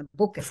 I give them a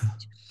book,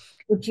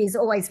 which is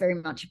always very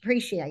much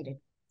appreciated.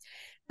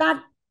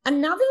 But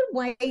another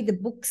way the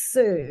book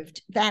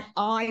served that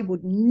I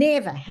would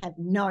never have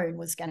known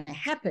was going to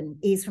happen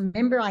is,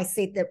 remember I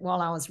said that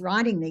while I was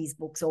writing these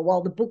books, or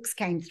while the books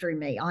came through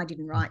me, I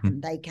didn't write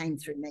them, they came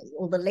through me,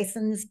 or the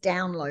lessons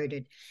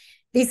downloaded.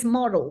 This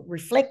model,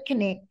 reflect,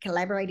 connect,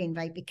 collaborate,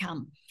 innovate,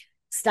 become,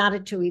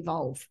 started to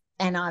evolve.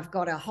 And I've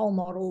got a whole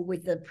model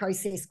with the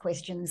process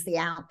questions, the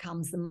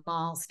outcomes, the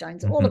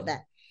milestones, all of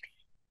that.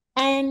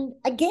 And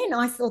again,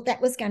 I thought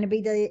that was going to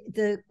be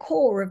the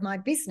core of my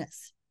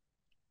business.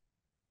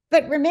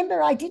 But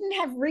remember, I didn't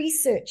have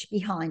research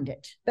behind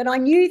it, but I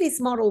knew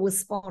this model was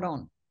spot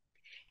on.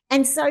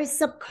 And so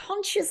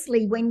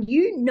subconsciously, when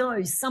you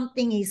know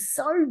something is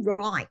so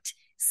right,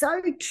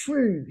 so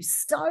true,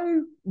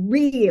 so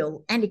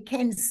real, and it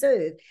can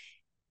serve,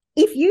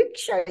 if you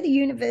show the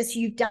universe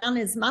you've done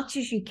as much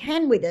as you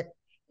can with it,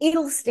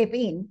 it'll step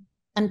in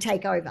and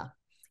take over.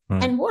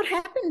 Right. And what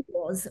happened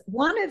was,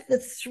 one of the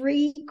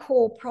 3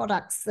 core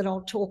products that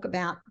I'll talk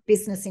about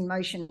Business in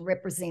Motion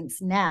represents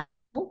now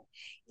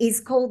is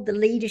called the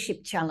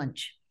Leadership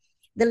Challenge.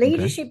 The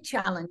Leadership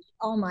Challenge,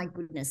 oh my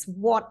goodness,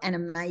 what an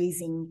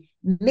amazing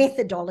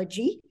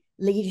methodology,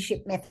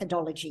 leadership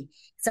methodology.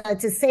 So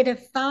it's a set of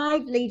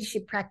 5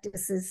 leadership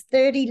practices,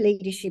 30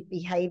 leadership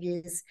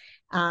behaviors,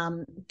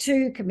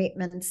 2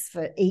 commitments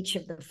for each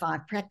of the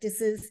 5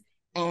 practices,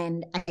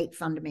 and 8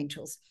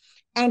 fundamentals.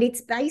 And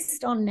it's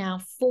based on now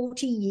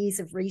 40 years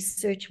of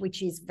research,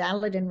 which is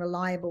valid and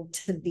reliable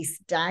to this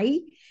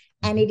day.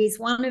 And it is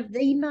one of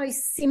the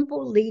most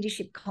simple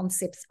leadership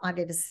concepts I've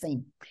ever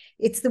seen.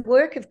 It's the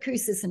work of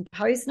Kouzes and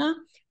Posner,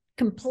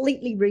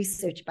 completely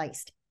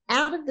research-based.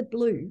 Out of the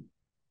blue,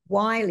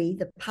 Wiley,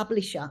 the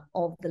publisher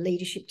of the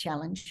Leadership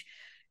Challenge,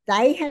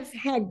 they have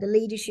had the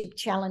Leadership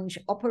Challenge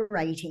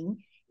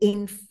operating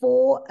in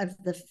 4 of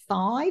the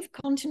 5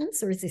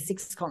 continents, or is there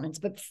 6 continents?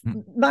 But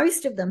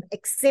most of them,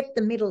 except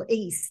the Middle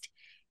East,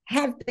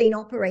 have been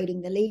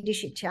operating the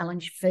Leadership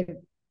Challenge for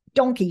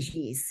donkey's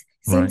years.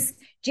 Since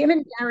Jim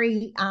and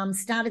Gary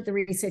started the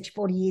research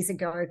 40 years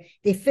ago,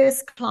 their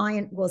first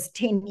client was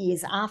 10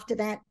 years after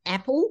that,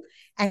 Apple,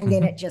 and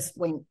then it just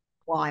went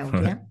wild,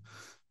 yeah?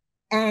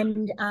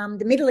 And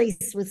the Middle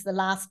East was the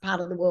last part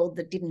of the world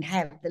that didn't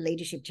have the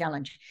Leadership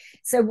Challenge.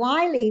 So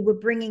Wiley were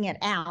bringing it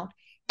out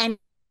and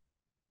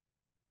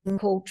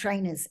called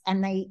trainers,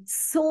 and they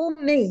saw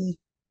me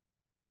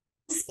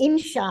in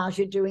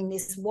Sharjah doing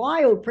this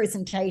wild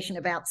presentation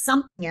about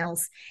something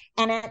else.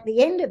 And at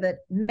the end of it,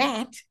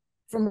 Matt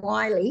from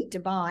Wiley,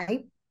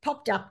 Dubai,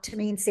 popped up to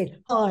me and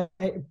said, "Hi,"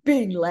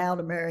 big loud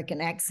American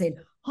accent,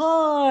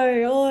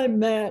 "Hi, I'm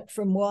Matt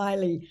from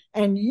Wiley,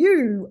 and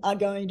you are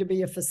going to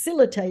be a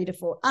facilitator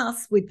for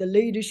us with the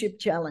Leadership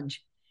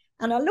Challenge."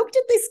 And I looked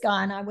at this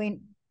guy and I went,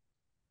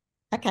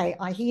 okay,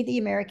 I hear the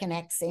American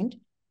accent.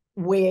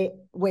 We're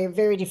a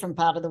very different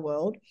part of the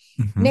world.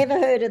 Never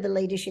heard of the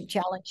Leadership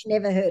Challenge,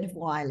 never heard of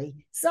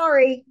Wiley.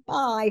 Sorry,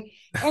 bye.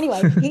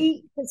 Anyway,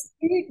 he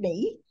pursued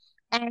me.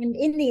 And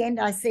in the end,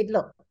 I said,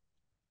 look,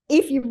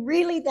 if you're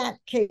really that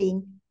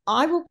keen,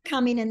 I will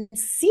come in and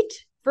sit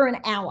for an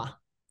hour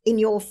in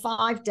your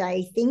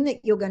 5-day thing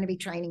that you're going to be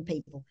training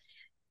people.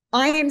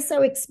 I am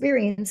so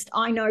experienced,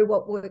 I know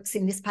what works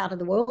in this part of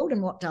the world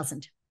and what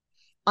doesn't.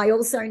 I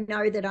also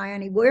know that I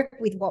only work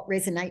with what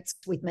resonates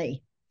with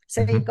me.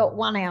 So you've got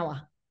 1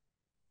 hour.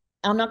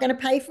 I'm not going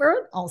to pay for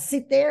it. I'll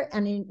sit there,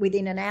 and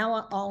within an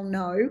hour, I'll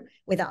know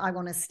whether I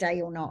want to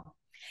stay or not.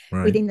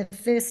 Right. Within the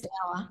first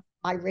hour,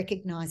 I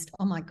recognized,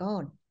 oh my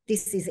God,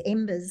 this is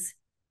Embers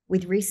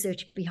with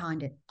research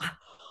behind it.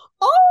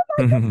 Oh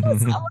my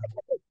goodness. Oh my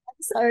goodness.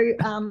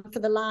 So for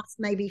the last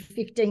maybe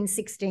 15,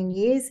 16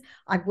 years,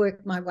 I've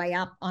worked my way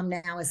up. I'm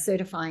now a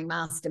certifying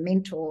master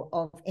mentor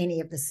of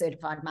any of the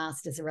certified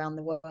masters around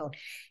the world.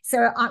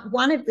 So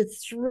one of the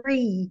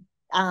 3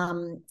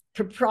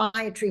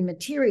 proprietary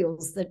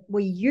materials that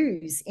we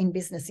use in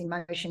Business in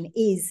Motion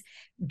is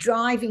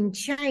driving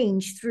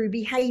change through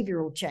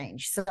behavioral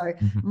change. So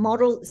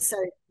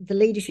the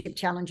Leadership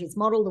Challenge is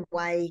model the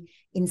way,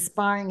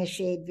 inspiring a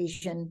shared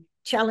vision,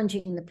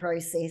 challenging the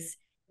process,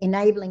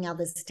 enabling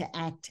others to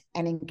act,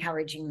 and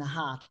encouraging the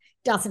heart.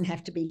 Doesn't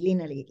have to be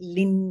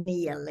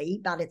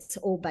linearly, but it's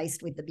all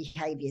based with the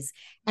behaviors.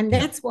 And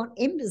that's what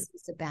Embers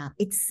is about.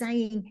 It's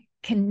saying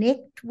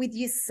connect with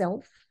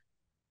yourself,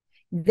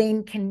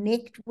 then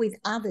connect with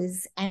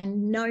others.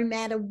 And no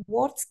matter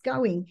what's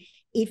going,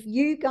 if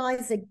you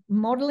guys are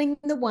modeling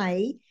the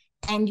way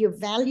and your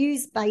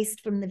values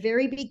based from the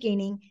very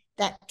beginning,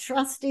 that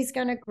trust is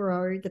going to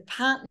grow, the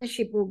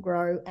partnership will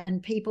grow,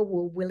 and people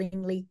will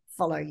willingly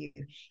follow you.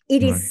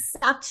 It is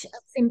such a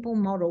simple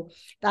model,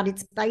 but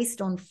it's based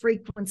on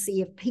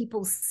frequency of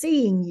people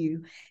seeing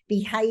you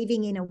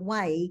behaving in a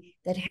way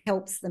that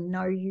helps them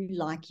know you,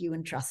 like you,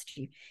 and trust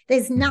you.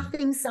 There's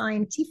nothing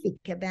scientific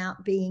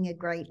about being a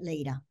great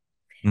leader.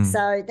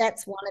 So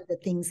that's one of the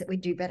things that we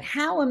do. But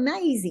how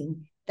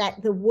amazing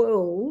that the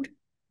world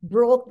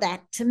brought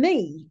that to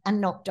me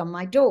and knocked on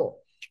my door.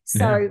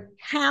 So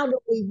how do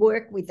we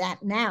work with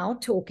that now,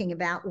 talking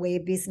about where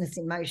Business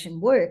in Motion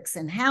works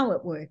and how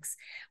it works?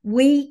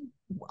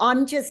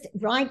 I'm just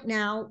right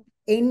now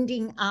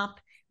ending up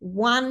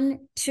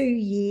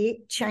 1-2-year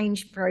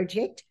change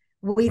project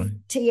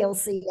with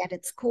TLC at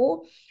its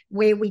core,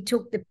 where we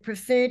took the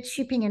preferred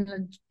shipping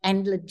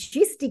and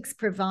logistics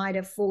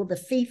provider for the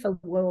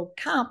FIFA World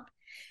Cup.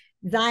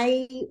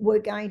 They were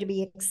going to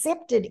be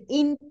accepted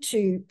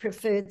into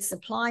preferred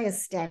supplier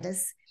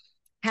status.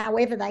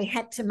 However, they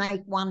had to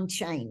make one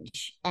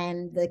change,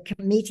 and the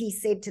committee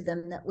said to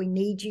them that we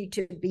need you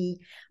to be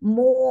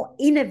more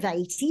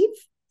innovative.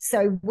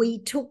 So we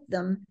took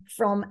them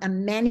from a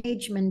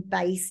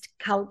management-based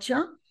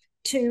culture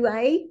to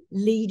a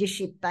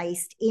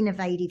leadership-based,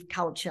 innovative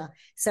culture.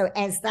 So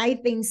as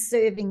they've been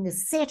serving the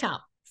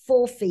setup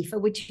for FIFA,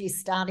 which is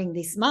starting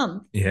this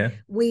month,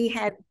 we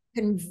have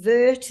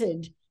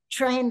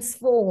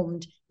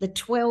transformed the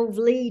 12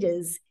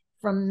 leaders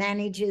from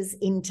managers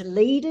into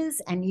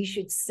leaders, and you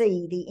should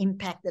see the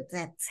impact that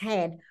that's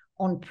had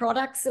on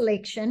product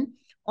selection,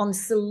 on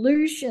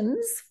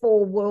solutions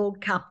for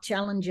World Cup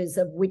challenges,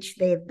 of which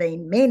there have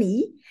been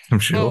many. I'm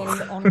sure.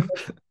 And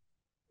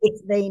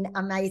it's been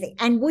amazing.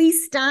 And we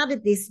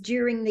started this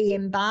during the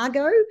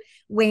embargo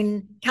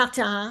when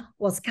Qatar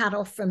was cut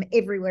off from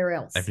everywhere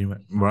else.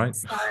 Right.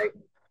 So,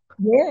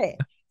 yeah.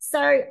 So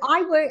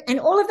I work, and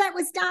all of that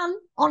was done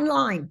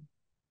online.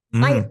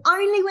 I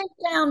only went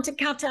down to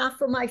Qatar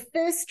for my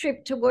first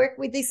trip to work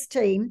with this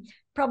team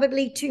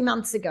probably 2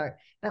 months ago.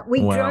 But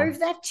we drove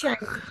that change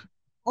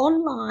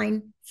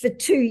online for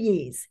 2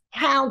 years.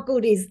 How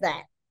good is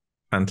that?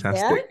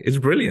 Fantastic. Yeah? It's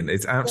brilliant.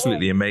 It's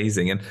absolutely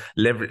amazing. And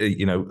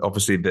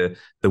obviously the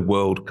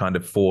world kind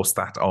of forced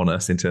that on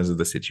us in terms of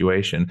the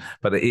situation,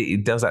 but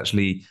it does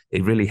actually,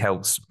 it really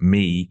helps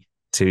me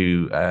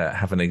to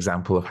have an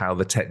example of how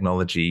the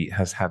technology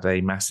has had a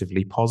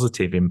massively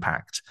positive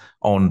impact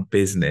on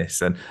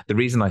business. And the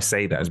reason I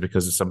say that is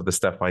because of some of the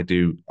stuff I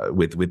do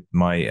with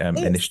my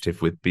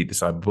initiative with Beat the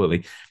Cyber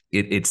Bully.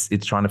 It's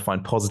trying to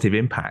find positive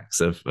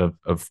impacts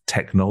of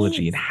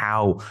technology and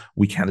how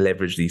we can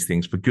leverage these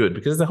things for good,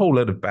 because there's a whole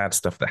load of bad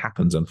stuff that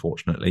happens,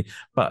 unfortunately.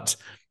 But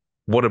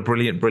what a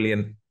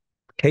brilliant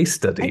case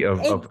study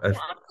of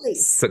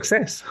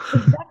success.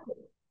 Exactly.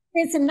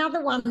 There's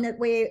another one that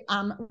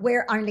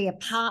we're only a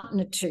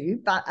partner to,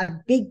 but a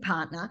big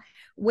partner,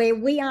 where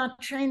we are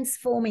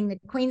transforming the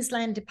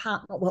Queensland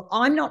Department. Well,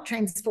 I'm not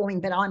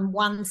transforming, but I'm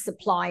one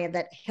supplier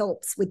that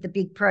helps with the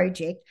big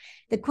project.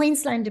 The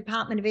Queensland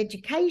Department of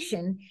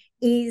Education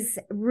is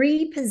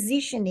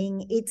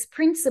repositioning its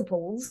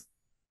principals.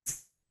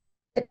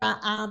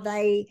 Are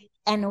they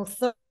an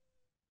authority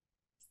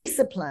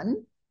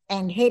discipline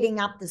and heading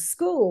up the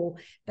school,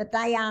 but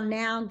they are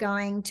now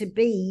going to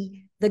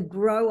be the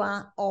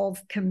grower of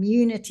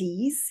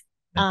communities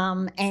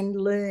and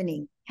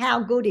learning.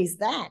 How good is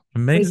that?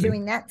 Amazing. We're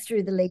doing that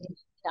through the Leadership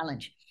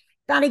Challenge.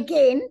 But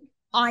again,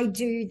 I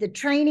do the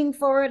training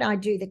for it. I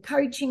do the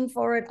coaching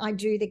for it. I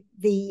do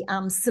the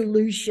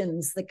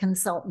solutions, the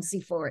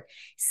consultancy for it.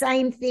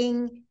 Same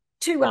thing,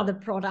 2 other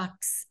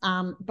products.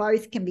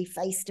 Both can be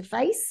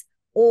face-to-face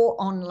or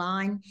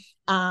online,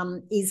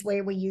 is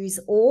where we use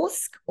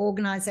ORSC,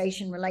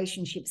 Organisation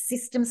Relationship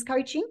Systems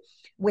Coaching,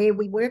 where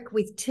we work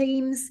with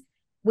teams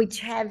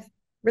which have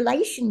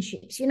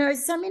relationships.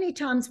 So many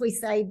times we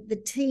say the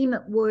team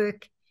at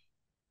work,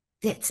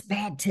 that's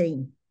bad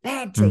team,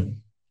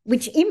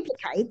 which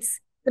implicates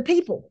the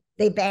people.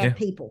 They're bad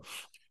people.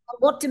 But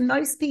what do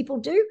most people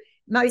do?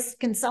 Most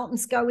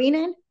consultants go in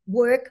and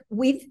work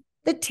with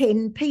the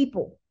 10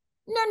 people.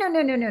 No.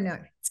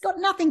 It's got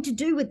nothing to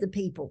do with the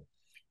people.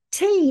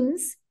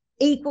 Teams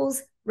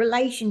equals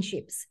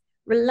relationships.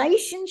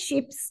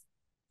 Relationships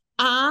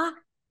are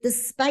the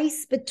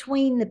space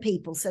between the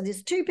people. So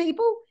there's 2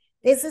 people,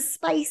 there's a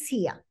space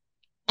here,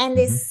 and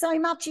there's so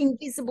much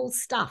invisible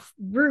stuff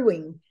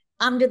brewing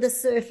under the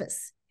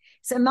surface.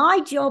 So my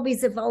job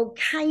is a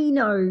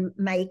volcano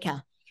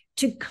maker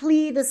to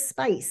clear the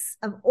space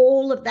of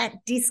all of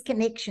that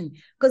disconnection,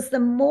 because the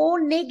more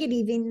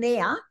negative in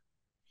there,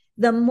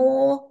 the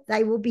more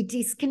they will be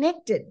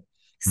disconnected.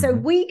 So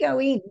we go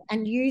in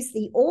and use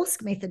the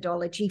ORSC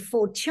methodology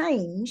for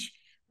change,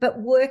 but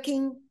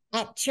working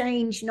at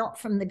change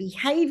not from the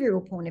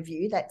behavioral point of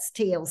view, that's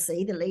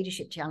TLC, the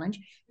Leadership Challenge,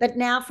 but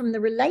now from the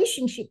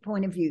relationship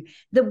point of view,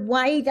 the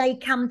way they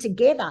come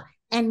together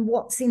and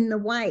what's in the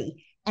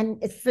way.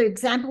 And for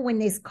example, when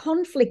there's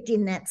conflict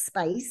in that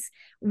space,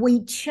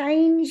 we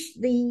change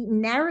the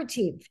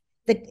narrative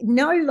that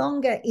no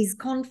longer is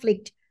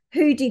conflict,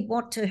 who did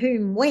what to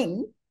whom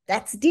when.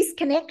 That's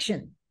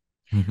disconnection.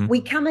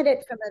 We come at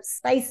it from a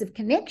space of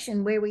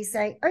connection where we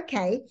say,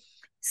 okay,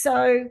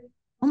 so,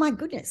 oh my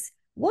goodness,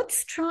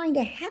 what's trying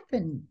to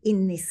happen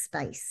in this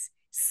space?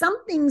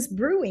 Something's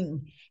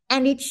brewing,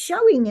 and it's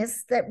showing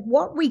us that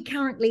what we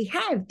currently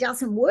have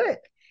doesn't work.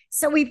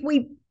 So if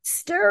we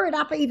stir it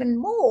up even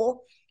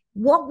more,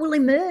 what will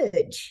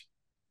emerge?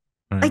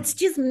 It's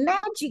just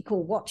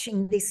magical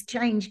watching this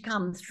change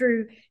come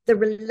through the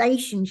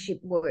relationship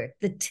work,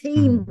 the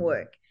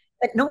teamwork,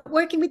 but not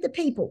working with the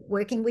people,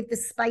 working with the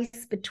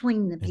space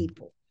between the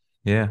people.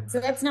 Yeah. So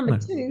that's number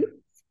 2.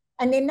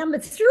 And then number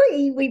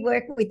 3, we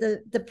work with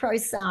the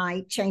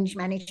ProSci change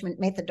management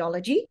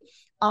methodology.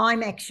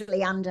 I'm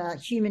actually under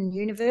Human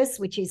Universe,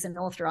 which is an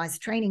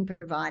authorized training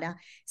provider.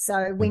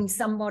 So when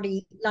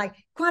somebody, like,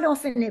 quite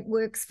often it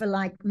works for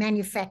like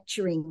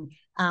manufacturing,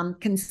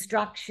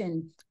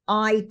 construction,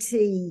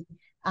 IT,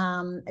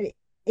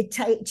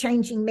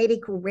 changing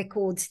medical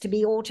records to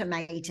be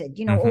automated,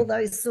 all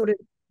those sort of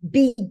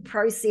big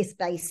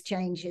process-based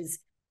changes.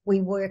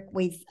 We work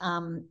with,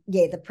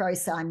 the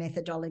ProSci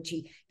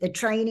methodology. The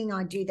training,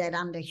 I do that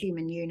under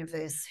Human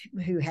Universe,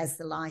 who has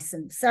the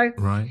license. So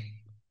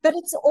But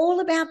it's all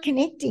about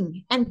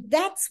connecting. And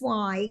that's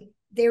why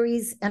there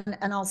is, and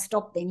I'll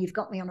stop then, you've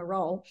got me on a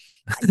roll.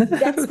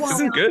 That's why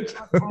this is good.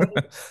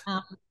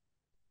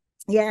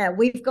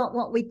 We've got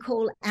what we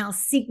call our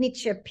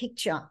signature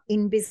picture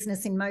in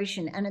Business in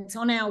Motion, and it's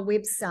on our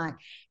website,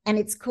 and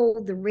it's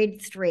called the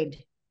Red Thread.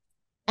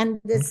 And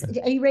this,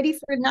 Are you ready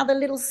for another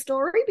little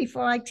story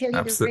before I tell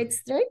you the Red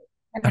Thread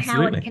and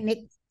how it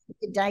connects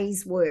to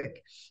today's work?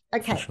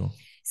 Okay. Sure.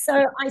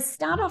 So I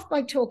start off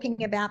by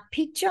talking about,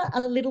 picture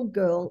a little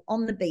girl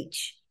on the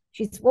beach.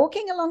 She's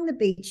walking along the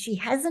beach. She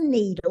has a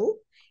needle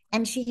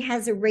and she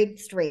has a red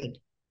thread.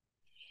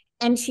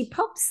 And she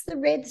pops the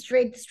red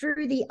thread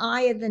through the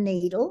eye of the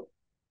needle,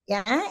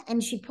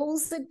 and she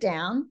pulls it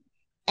down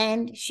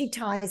and she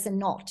ties a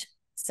knot.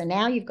 So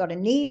now you've got a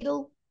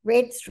needle,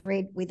 red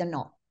thread with a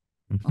knot.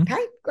 Mm-hmm.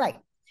 Okay, great.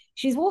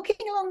 She's walking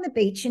along the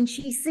beach and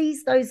she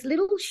sees those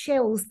little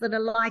shells that are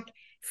like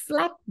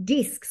flat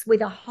discs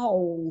with a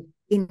hole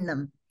in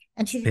them.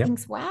 And she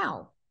thinks,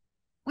 wow,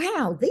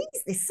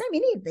 there's so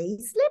many of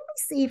these. Let me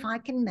see if I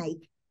can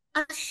make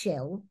a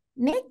shell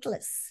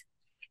necklace.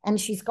 And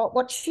she's got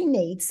what she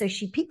needs. So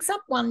she picks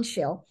up one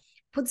shell,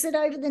 puts it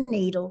over the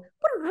needle,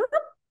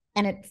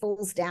 and it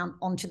falls down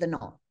onto the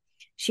knot.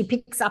 She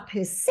picks up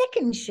her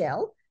second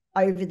shell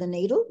over the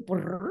needle,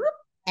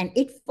 and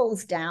it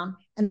falls down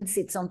and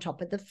sits on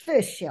top of the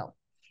first shell.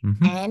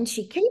 Mm-hmm. And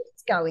she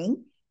keeps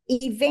going.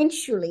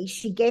 Eventually,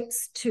 she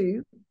gets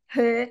to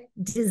her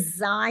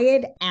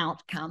desired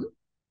outcome,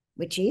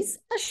 which is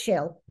a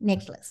shell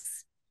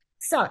necklace.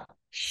 So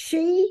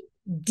she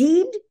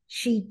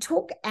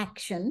took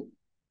action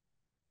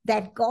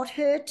that got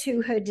her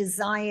to her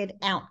desired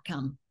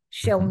outcome,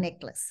 shell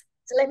necklace.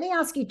 So let me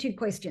ask you two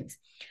questions.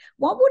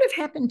 What would have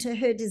happened to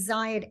her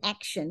desired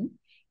action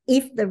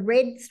if the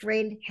red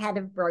thread had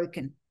have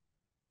broken?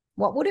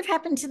 What would have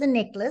happened to the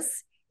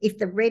necklace if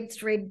the red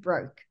thread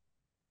broke?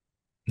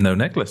 No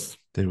necklace.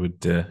 It would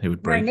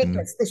break. No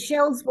necklace. The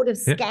shells would have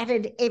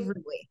scattered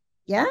everywhere.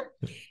 Yeah?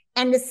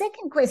 And the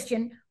second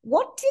question,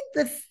 what did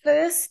the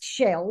first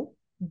shell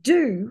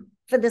do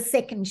for the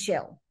second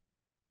shell?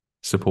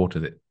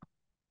 Supported it.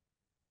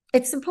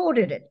 It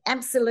supported it,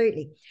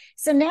 absolutely.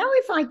 So now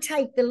if I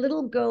take the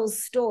little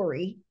girl's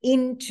story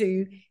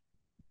into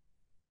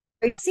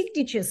a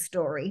signature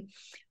story,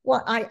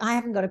 well, I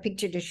haven't got a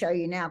picture to show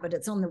you now, but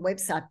it's on the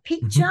website.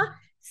 Picture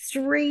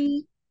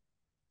 3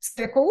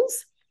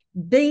 circles,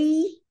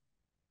 be,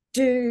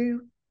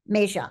 do,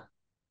 measure.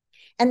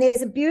 And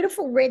there's a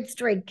beautiful red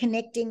thread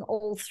connecting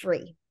all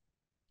 3.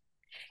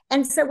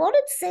 And so what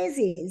it says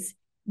is,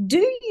 do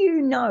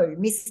you know,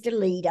 Mr.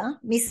 Leader,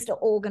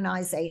 Mr.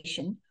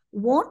 Organization,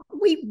 what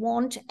we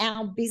want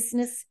our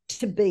business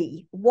to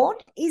be?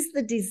 What is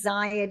the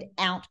desired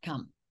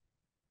outcome?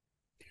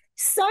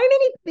 So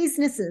many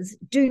businesses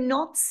do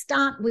not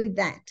start with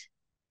that.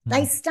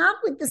 They start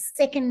with the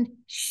second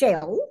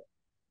shell.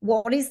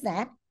 What is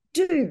that?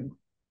 Do.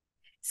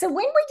 So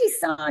when we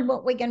decide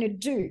what we're going to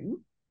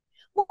do,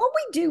 what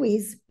we do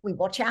is we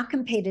watch our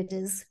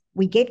competitors,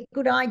 we get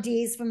good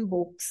ideas from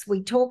books,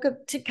 we talk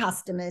to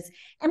customers,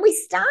 and we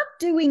start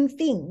doing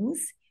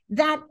things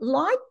that,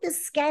 like the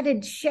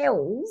scattered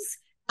shells,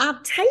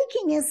 are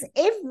taking us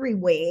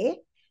everywhere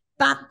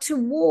but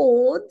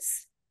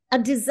towards a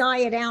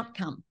desired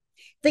outcome.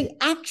 The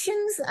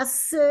actions are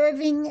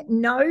serving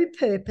no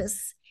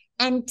purpose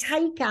and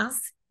take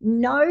us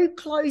no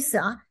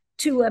closer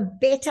to a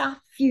better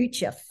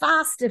future,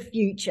 faster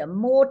future,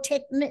 more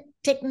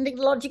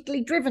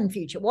technologically driven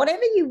future,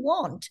 whatever you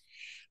want.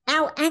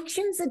 Our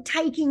actions are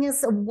taking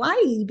us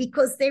away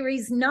because there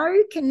is no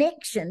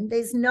connection.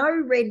 There's no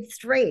red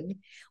thread.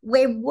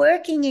 We're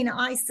working in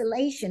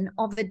isolation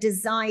of a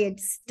desired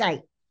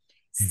state.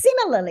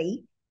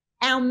 Similarly,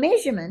 our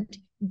measurement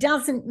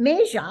doesn't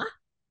measure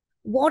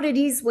what it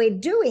is we're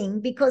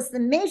doing because the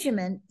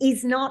measurement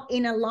is not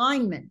in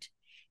alignment.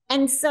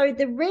 And so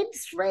the red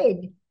thread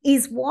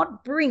is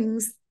what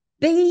brings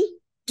be,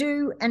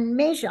 do, and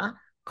measure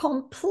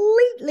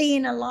completely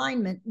in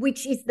alignment,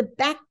 which is the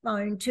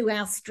backbone to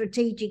our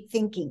strategic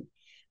thinking,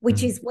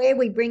 which is where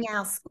we bring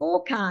our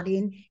scorecard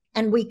in,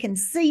 and we can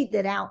see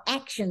that our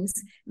actions,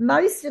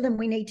 most of them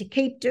we need to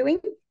keep doing.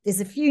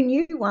 There's a few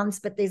new ones,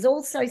 but there's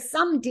also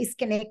some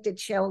disconnected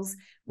shells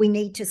we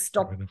need to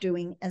stop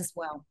doing as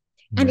well.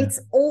 And it's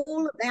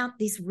all about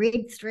this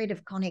red thread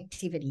of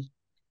connectivity.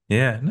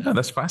 Yeah, no,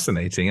 that's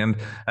fascinating. And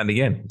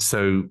again,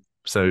 so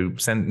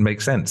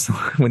makes sense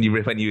when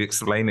you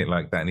explain it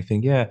like that, and you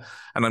think, and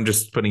I'm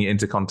just putting it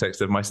into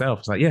context of myself.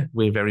 It's like,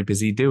 we're very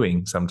busy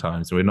doing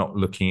sometimes. We're not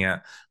looking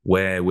at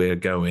where we're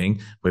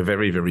going. We're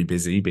very, very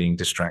busy being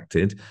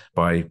distracted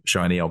by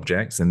shiny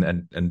objects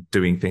and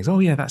doing things. Oh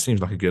yeah, that seems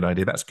like a good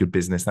idea. That's good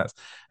business.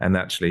 And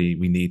actually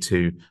we need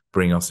to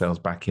bring ourselves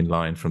back in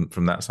line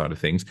from that side of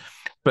things.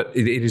 But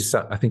it is,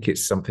 I think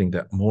it's something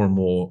that more and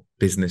more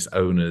business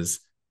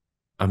owners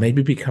are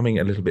maybe becoming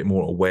a little bit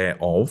more aware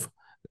of,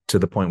 to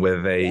the point where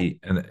they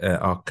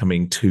are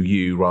coming to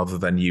you rather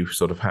than you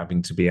sort of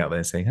having to be out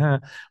there saying,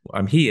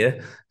 I'm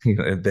here,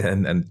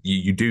 and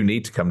you do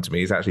need to come to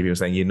me. It's actually people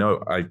saying,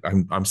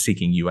 I'm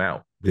seeking you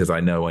out because I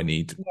know I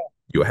need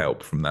your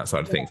help from that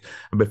side of things.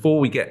 And before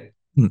we get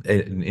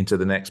into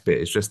the next bit,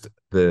 it's just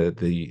the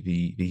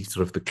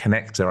sort of the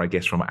connector, I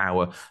guess, from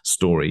our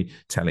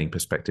storytelling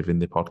perspective in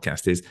the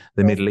podcast is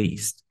the Middle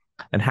East.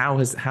 And how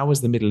has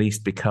the Middle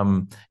East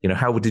become,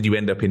 how did you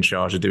end up in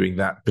Sharjah doing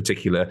that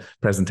particular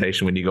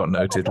presentation when you got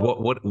noted?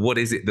 What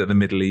is it that the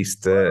Middle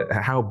East,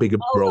 how big a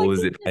role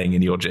is it playing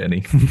in your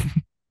journey?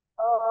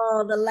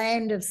 The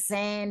land of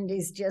sand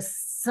is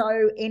just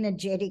so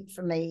energetic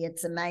for me.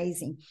 It's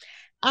amazing.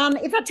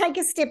 If I take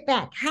a step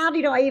back, how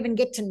did I even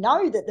get to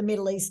know that the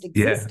Middle East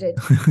existed?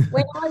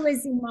 When I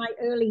was in my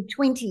early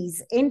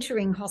 20s,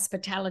 entering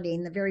hospitality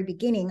in the very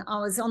beginning, I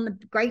was on the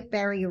Great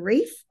Barrier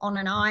Reef on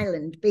an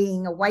island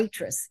being a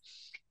waitress.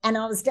 And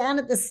I was down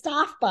at the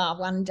staff bar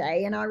one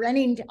day and I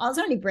was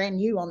only brand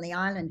new on the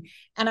island,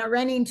 and I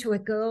ran into a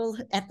girl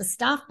at the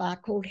staff bar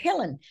called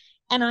Helen.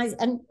 And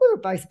we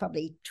were both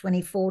probably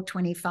 24,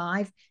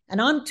 25.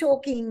 And I'm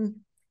talking...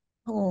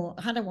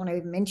 I don't want to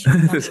even mention the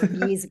number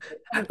of years ago.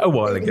 A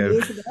while ago.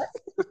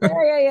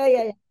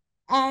 Yeah.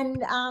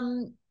 And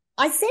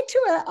I said to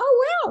her,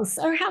 oh, wow,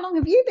 so how long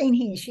have you been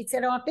here? She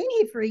said, I've been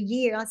here for a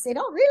year. I said,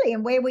 oh, really?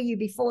 And where were you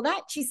before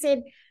that? She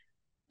said,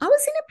 I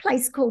was in a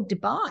place called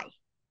Dubai.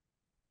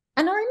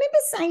 And I remember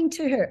saying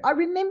to her, I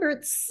remember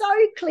it so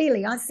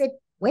clearly. I said,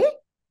 where?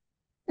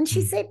 And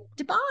she said,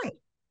 Dubai.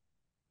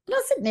 And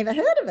I said, never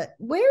heard of it.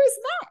 Where is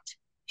that?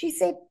 She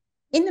said,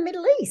 in the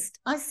Middle East.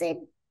 I said,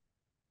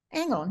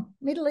 hang on,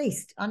 Middle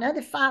East. I know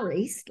the Far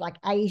East, like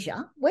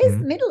Asia. Where's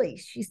the Middle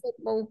East? She said,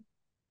 well,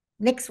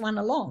 next one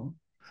along.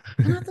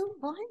 And I thought,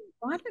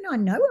 why don't I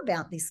know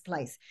about this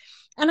place?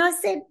 And I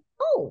said,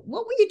 oh,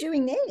 what were you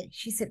doing there?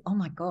 She said, oh,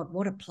 my God,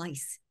 what a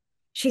place.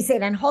 She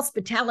said, and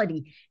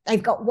hospitality,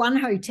 they've got one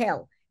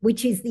hotel,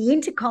 which is the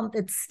Intercont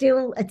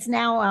it's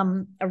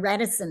now a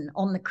Radisson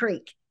on the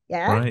creek.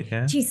 Yeah? Right,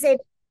 yeah. She said,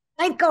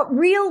 they've got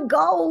real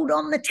gold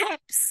on the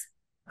taps.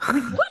 I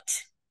went,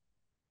 what?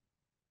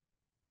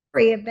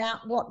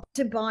 About what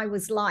Dubai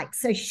was like.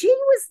 So she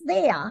was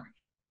there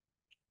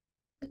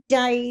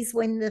days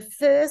when the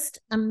first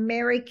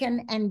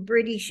American and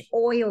British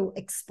oil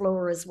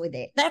explorers were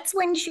there. That's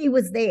when she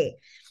was there.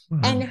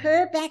 And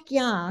her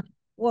backyard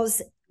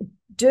was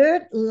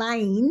dirt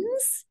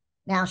lanes.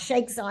 Now,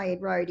 Sheikh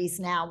Zayed Road is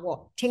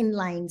now 10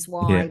 lanes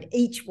wide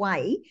each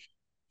way.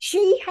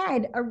 She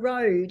had a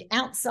road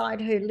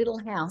outside her little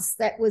house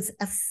that was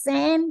a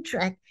sand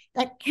track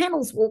that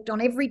camels walked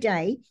on every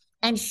day.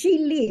 And she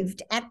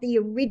lived at the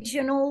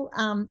original,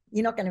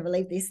 you're not going to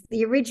believe this,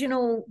 the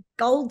original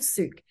gold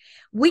souk,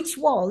 which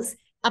was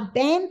a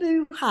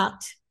bamboo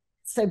hut.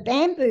 So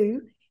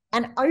bamboo,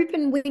 an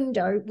open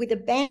window with a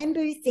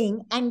bamboo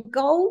thing, and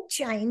gold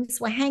chains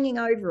were hanging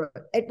over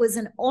it. It was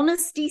an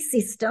honesty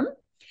system,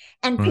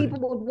 and people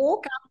would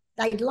walk up,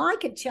 they'd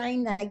like a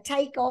chain, they'd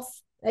take off,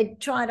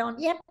 they'd try it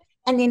on,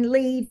 and then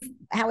leave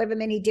however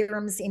many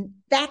dirhams in.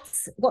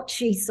 That's what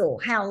she saw.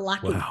 How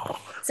lucky. Wow.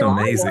 So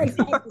amazing. I always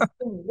had this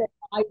thing that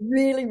I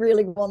really,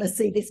 really want to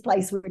see this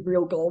place with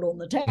real gold on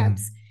the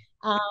taps,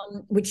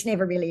 which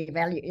never really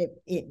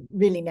it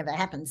really never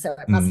happened. So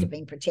it must have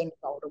been pretend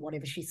gold or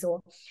whatever she saw.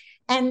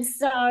 And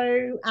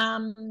so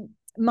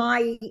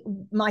my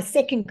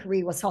second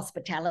career was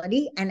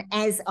hospitality, and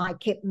as I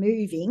kept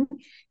moving,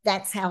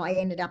 that's how I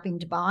ended up in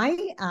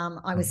Dubai.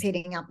 I was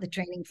heading up the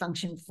training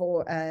function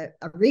for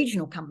a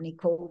regional company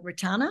called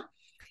Ratana,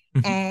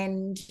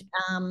 and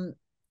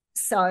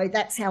so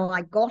that's how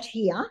I got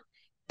here.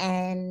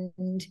 And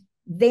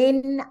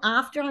then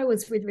after I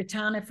was with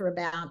Ratana for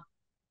about,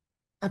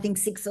 I think,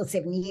 6 or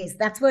 7 years,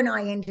 that's when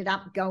I ended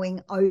up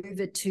going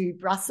over to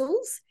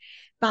Brussels.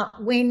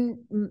 But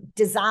when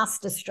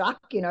disaster struck,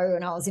 and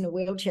I was in a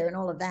wheelchair and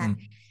all of that,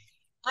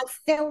 I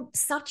felt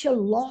such a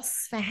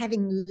loss for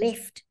having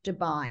left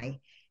Dubai.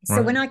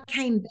 So when I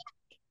came back,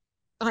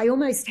 I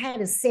almost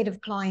had a set of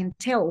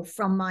clientele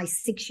from my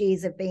 6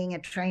 years of being a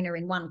trainer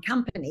in one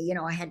company.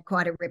 I had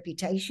quite a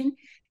reputation.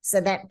 So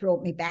that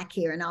brought me back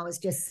here. And I was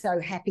just so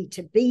happy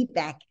to be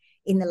back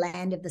in the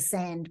land of the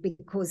sand,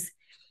 because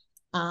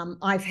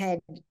I've had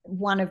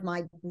one of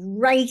my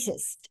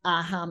greatest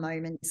aha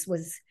moments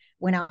was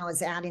when I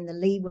was out in the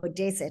Leeward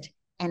Desert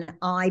and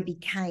I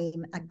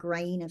became a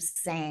grain of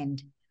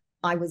sand.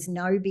 I was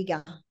no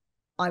bigger.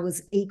 I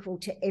was equal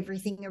to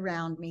everything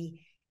around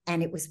me.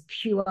 And it was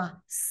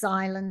pure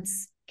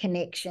silence,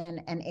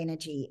 connection, and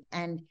energy.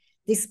 And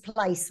this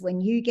place,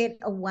 when you get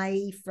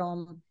away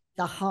from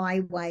the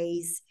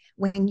highways,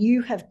 when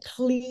you have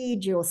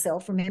cleared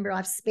yourself, remember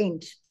I've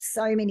spent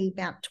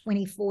about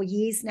 24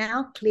 years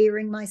now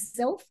clearing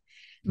myself.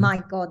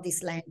 My God,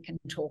 this land can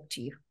talk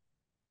to you.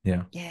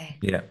 Yeah,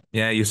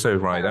 you're so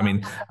right. I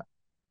mean,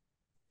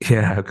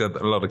 I've got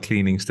a lot of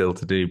cleaning still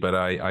to do, but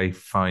I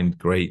find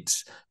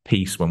great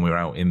peace when we're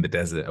out in the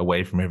desert,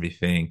 away from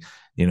everything,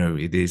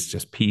 it is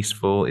just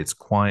peaceful, it's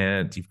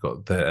quiet, you've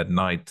got at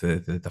night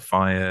the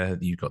fire,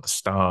 you've got the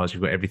stars,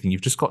 you've got everything.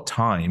 You've just got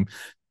time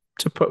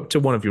to put to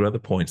one of your other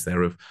points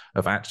there of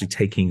actually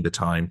taking the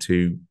time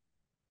to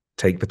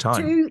take the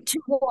time. To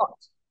what?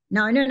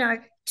 No.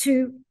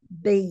 To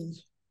be.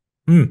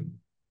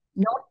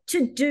 Not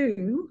to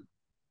do.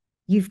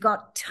 You've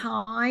got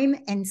time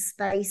and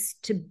space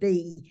to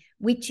be,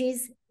 which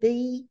is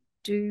be,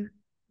 do,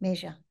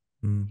 measure.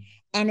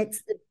 And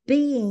it's the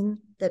being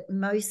that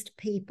most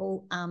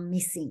people are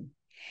missing.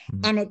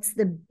 And it's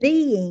the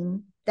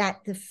being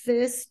that the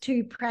first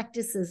two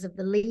practices of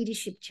the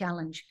Leadership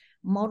Challenge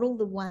model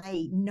the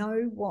way.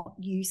 Know what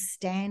you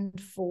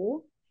stand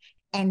for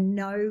and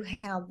know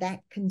how that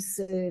can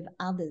serve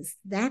others.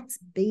 That's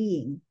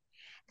being.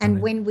 And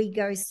when we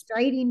go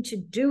straight into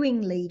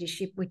doing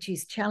leadership, which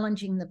is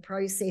challenging the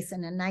process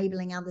and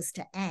enabling others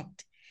to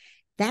act,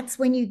 that's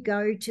when you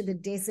go to the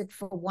desert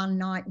for one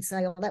night and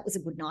say, oh, that was a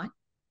good night.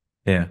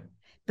 Yeah.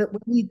 But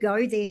when you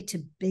go there to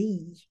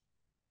be,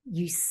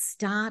 you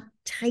start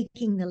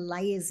taking the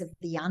layers of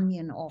the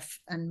onion off.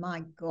 And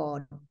my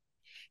God,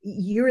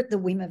 you're at the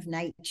whim of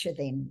nature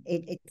then.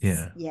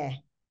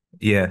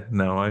 Yeah,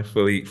 no, I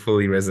fully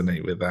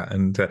resonate with that.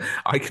 And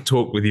I could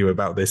talk with you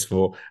about this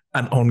for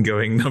an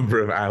ongoing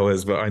number of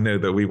hours, but I know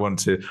that we want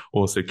to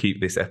also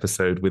keep this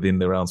episode within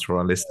the realms for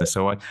our listeners.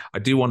 So I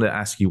do want to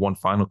ask you one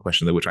final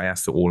question, though, which I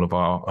asked to all of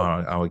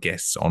our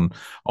guests on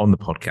the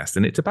podcast.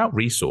 And it's about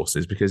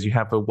resources, because you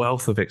have a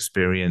wealth of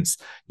experience.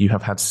 You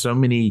have had so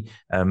many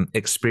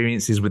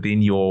experiences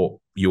within your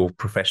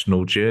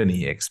professional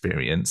journey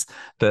experience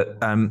that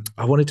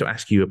I wanted to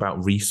ask you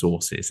about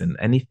resources and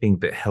anything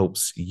that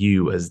helps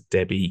you as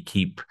Debbie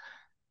keep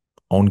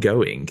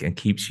ongoing and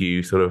keeps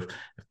you sort of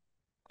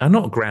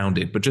not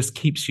grounded, but just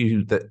keeps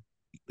you that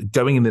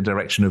going in the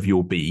direction of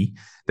your be,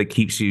 that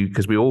keeps you,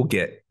 because we all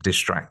get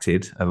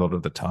distracted a lot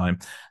of the time.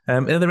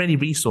 Are there any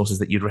resources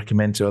that you'd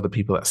recommend to other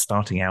people that are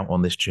starting out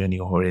on this journey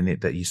or in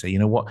it that you say, you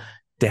know what,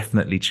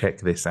 definitely check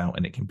this out?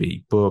 And it can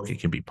be book, it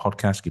can be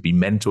podcast, it can be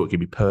mentor, it can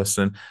be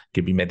person, it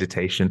can be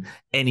meditation,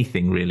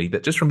 anything really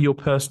that just from your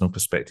personal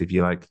perspective,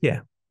 you're like,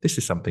 yeah, this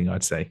is something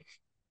I'd say.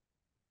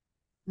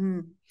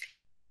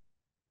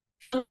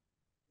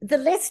 The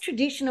less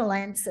traditional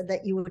answer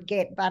that you would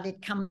get, but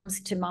it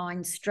comes to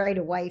mind straight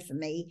away for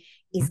me,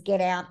 is get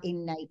out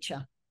in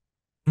nature.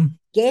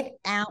 Get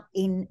out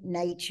in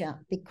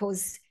nature,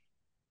 because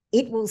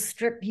it will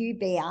strip you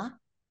bare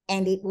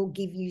and it will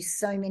give you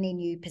so many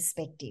new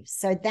perspectives.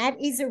 So that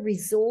is a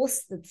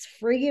resource that's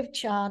free of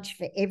charge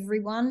for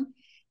everyone.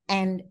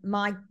 And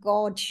my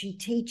God, she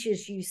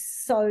teaches you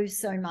so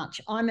much.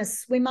 I'm a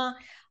swimmer.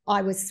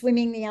 I was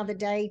swimming the other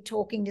day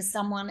talking to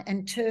someone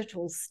and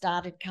turtles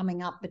started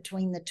coming up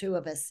between the two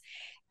of us.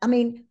 I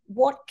mean,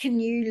 what can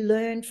you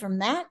learn from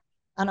that?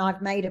 And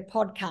I've made a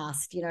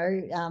podcast,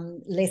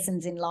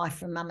 lessons in life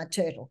from Mama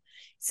Turtle.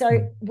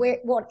 So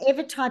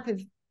whatever type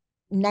of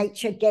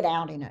nature, get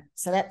out in it.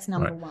 So that's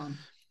number one.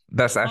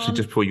 That's actually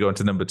just before you go on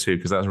to number two,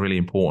 because that's really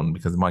important,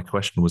 because my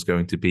question was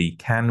going to be,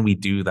 can we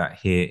do that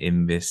here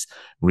in this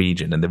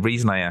region? And the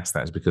reason I ask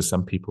that is because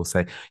some people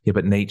say, yeah,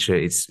 but nature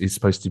is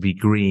supposed to be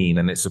green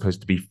and it's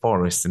supposed to be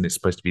forests and it's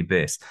supposed to be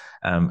this.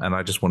 And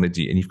I just wanted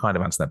to, and you've kind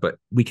of answered that, but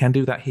we can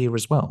do that here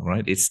as well,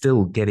 right? It's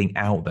still getting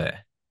out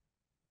there.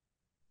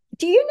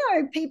 Do you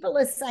know, people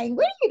are saying,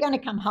 when are you going to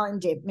come home,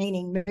 Deb?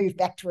 Meaning move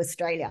back to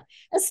Australia.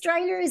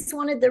 Australia is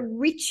one of the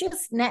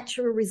richest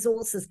natural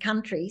resources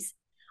countries.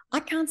 I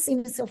can't see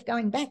myself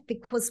going back,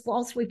 because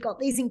whilst we've got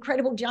these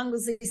incredible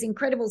jungles, these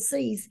incredible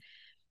seas,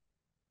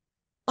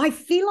 I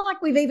feel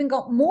like we've even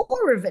got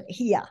more of it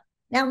here.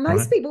 Now,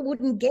 most people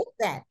wouldn't get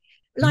that.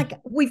 Like,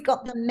 we've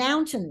got the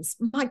mountains.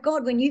 My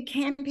God, when you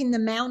camp in the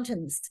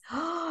mountains,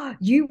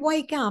 you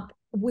wake up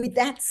with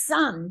that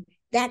sun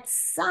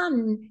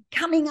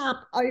coming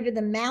up over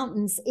the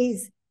mountains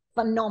is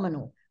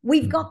phenomenal.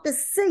 We've got the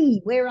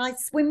sea where I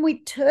swim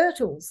with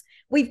turtles.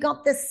 We've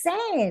got the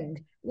sand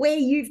where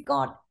you've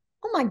got,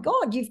 oh my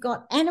God, you've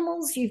got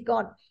animals, you've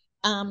got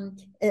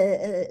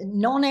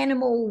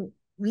non-animal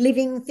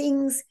living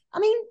things. I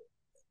mean,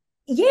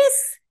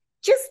 yes,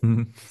 just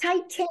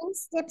take 10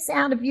 steps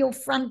out of your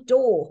front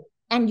door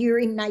and you're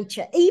in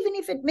nature, even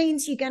if it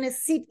means you're going to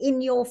sit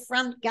in your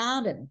front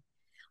garden.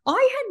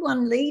 I had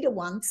one leader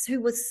once who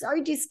was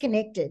so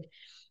disconnected,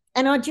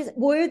 and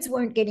words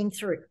weren't getting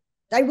through.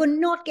 They were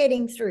not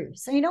getting through.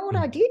 So you know what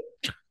I did?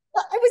 I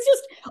was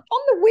just on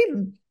the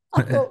whim.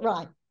 I thought,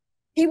 right.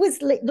 He was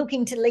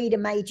looking to lead a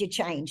major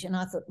change, and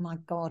I thought, my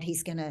God,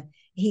 he's gonna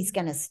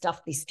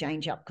stuff this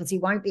change up, because he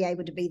won't be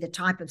able to be the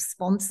type of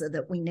sponsor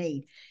that we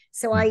need.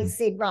 So I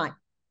said, right,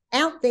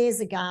 out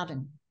there's a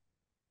garden.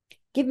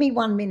 Give me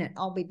 1 minute,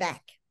 I'll be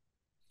back.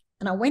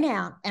 And I went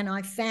out and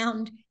I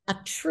found a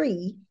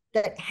tree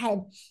that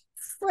had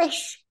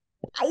fresh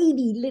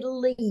baby little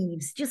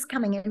leaves just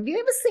coming in. Have you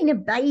ever seen a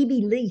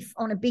baby leaf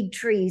on a big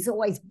tree? It's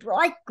always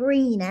bright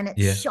green and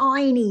it's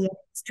shiny and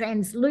it's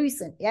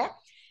translucent, yeah?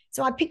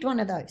 So I picked one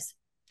of those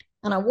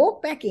and I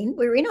walked back in.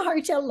 We were in a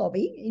hotel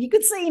lobby and you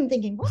could see him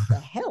thinking, what the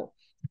hell?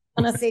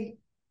 And I said,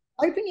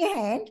 open your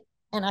hand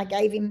And I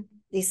gave him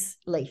this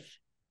leaf.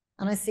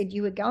 And I said,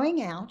 you were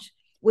going out.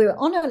 We were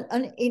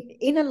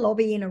in a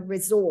lobby in a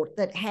resort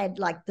that had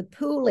like the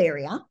pool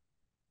area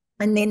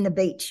and then the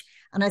beach.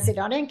 And I said,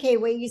 I don't care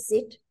where you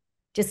sit.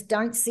 Just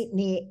don't sit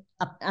near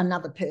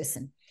another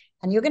person.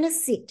 And you're going to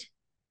sit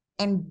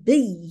and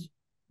be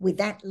with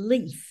that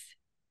leaf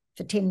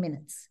for 10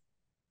 minutes.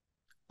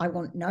 I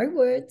want no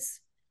words.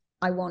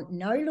 I want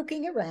no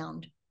looking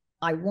around.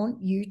 I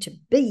want you to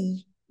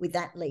be with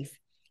that leaf.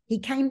 He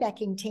came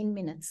back in 10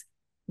 minutes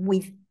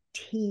with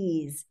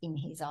tears in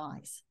his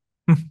eyes.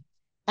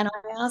 And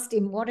I asked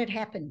him what had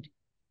happened.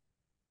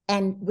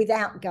 And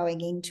without going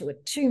into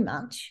it too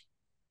much,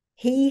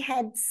 he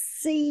had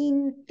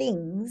seen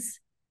things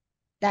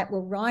that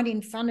were right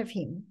in front of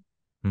him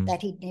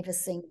that he'd never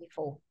seen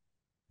before.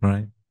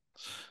 Right.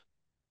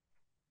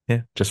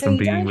 Yeah, just from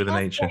being with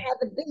nature. To have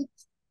a beach.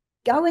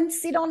 Go and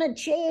sit on a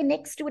chair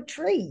next to a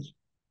tree.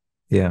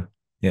 Yeah.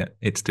 Yeah,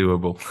 it's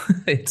doable.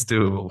 It's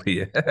doable.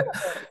 Yeah.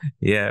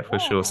 Yeah, for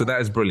sure. So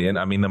that is brilliant.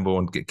 I mean, number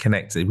one, get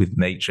connected with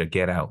nature,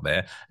 get out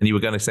there. And you were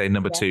going to say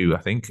number two,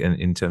 I think,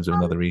 in terms of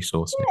another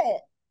resource. Yeah.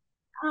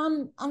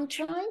 I'm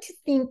trying to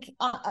think.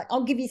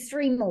 I'll give you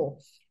three more.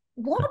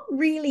 What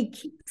really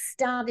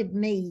kick-started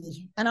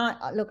me, and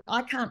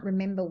I can't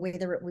remember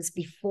whether it was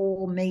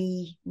before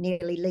me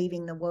nearly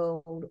leaving the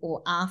world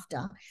or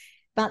after,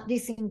 but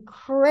this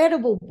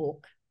incredible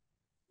book,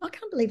 I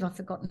can't believe I've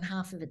forgotten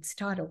half of its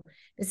title.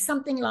 There's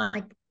something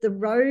like The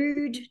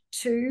Road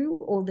to,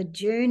 or The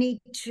Journey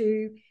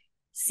to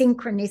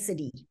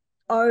Synchronicity.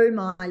 Oh,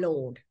 my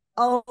Lord.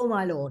 Oh,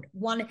 my Lord.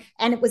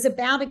 And it was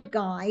about a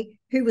guy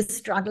who was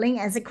struggling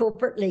as a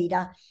corporate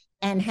leader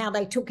and how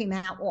they took him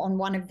out on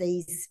one of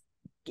these,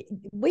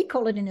 we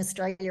call it in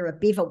Australia a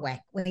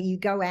bivouac, where you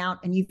go out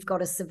and you've got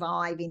to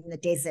survive in the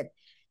desert.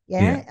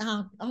 Yeah.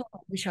 I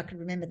wish I could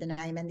remember the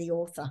name and the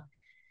author.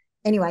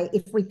 Anyway,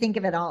 if we think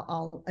of it,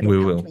 it'll come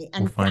to me.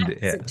 And we'll find it.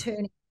 Yeah. That's a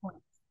turning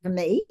point for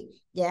me.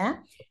 Yeah.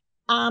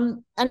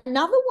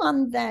 Another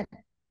one that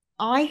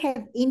I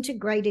have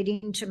integrated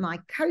into my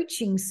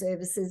coaching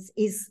services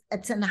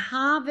it's an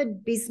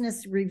Harvard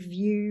Business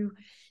Review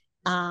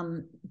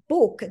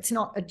book. It's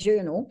not a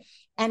journal,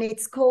 and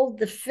it's called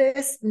The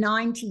First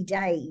 90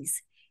 Days.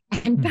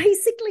 And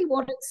basically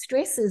what it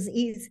stresses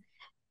is,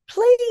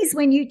 please,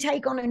 when you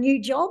take on a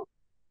new job,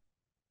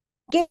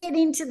 get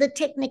into the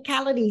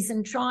technicalities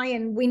and try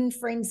and win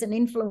friends and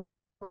influence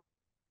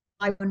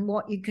and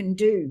what you can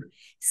do.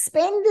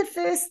 Spend the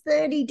first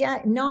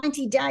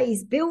 90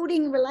 days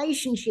building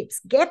relationships,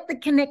 get the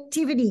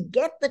connectivity,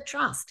 get the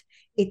trust.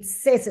 It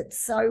says it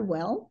so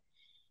well.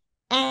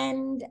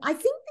 And I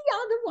think the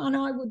other one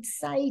I would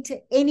say to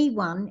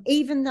anyone,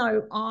 even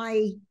though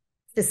I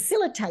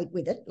facilitate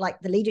with it, like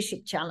the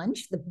Leadership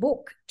Challenge, the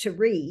book to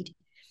read,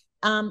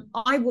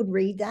 I would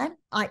read that.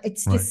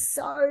 It's just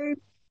so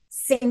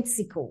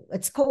sensical.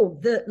 It's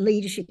called The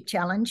Leadership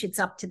Challenge. It's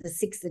up to the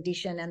 6th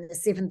edition, and the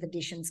 7th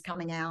edition's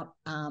coming out,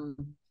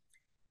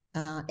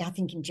 I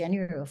think in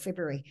January or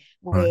February,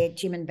 where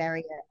Jim and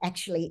Barry are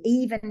actually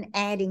even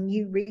adding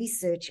new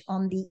research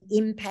on the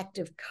impact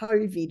of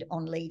COVID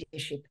on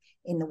leadership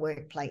in the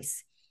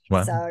workplace.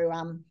 Wow.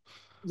 So,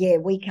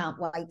 we can't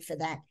wait for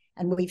that.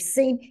 And we've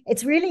seen,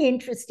 it's really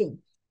interesting.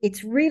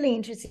 It's really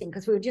interesting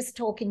because we were just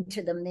talking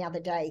to them the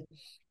other day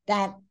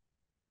that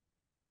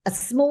a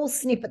small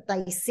snippet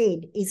they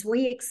said is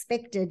we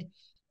expected,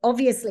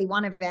 obviously,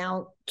 one of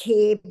our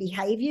care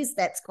behaviours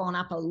that's gone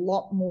up a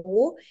lot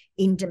more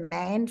in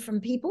demand from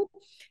people.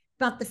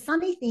 But the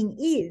funny thing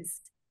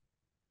is,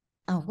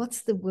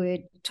 what's the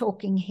word?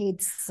 Talking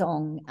Heads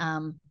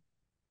song.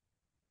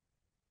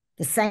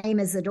 The same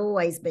as it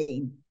always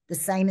been, the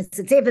same as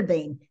it's ever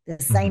been,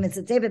 the same as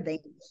it's ever been.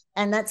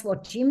 And that's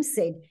what Jim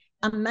said.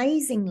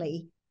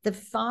 Amazingly, the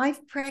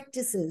 5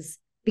 practices,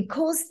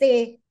 because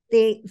they're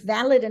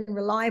valid and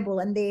reliable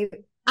and they're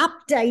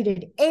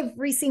updated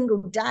every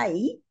single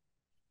day,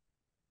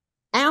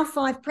 our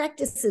 5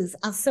 practices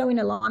are so in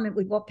alignment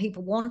with what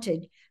people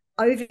wanted.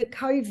 Over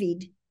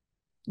COVID,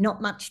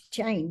 not much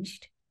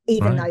changed,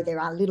 even though there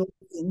are little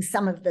things.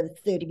 Some of the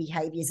 30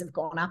 behaviours have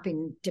gone up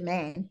in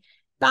demand.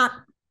 But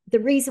the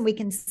reason we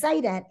can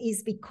say that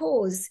is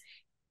because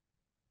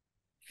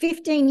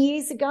 15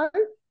 years ago,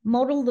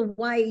 Model the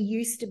Way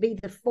used to be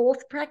the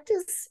 4th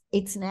practice.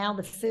 It's now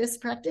the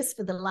 1st practice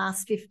for the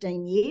last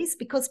 15 years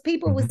because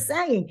people were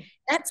saying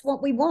that's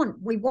what we want.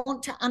 We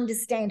want to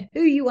understand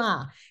who you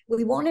are.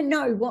 We want to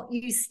know what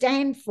you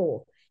stand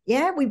for.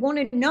 Yeah, we want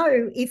to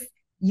know if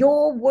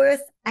you're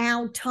worth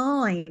our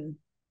time.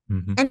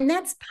 And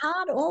that's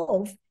part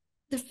of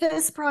the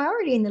first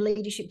priority in the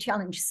Leadership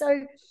Challenge.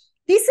 So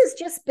this has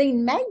just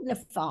been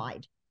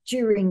magnified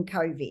during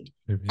COVID.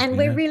 And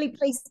we're really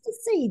pleased to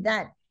see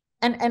that.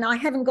 And I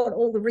haven't got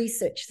all the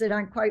research, so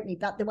don't quote me,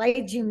 but the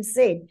way Jim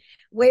said,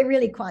 we're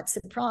really quite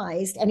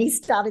surprised. And he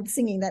started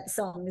singing that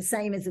song, The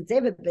Same as It's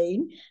Ever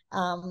Been,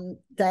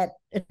 that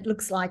it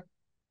looks like,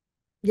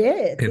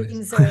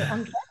 things are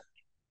on track.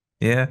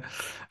 Yeah,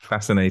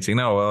 fascinating.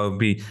 No, I'll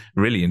be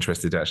really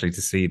interested actually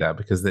to see that,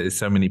 because there's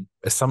so many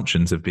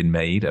assumptions have been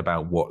made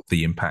about what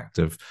the impact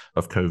of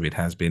COVID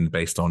has been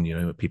based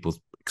on, people's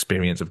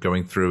experience of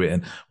going through it,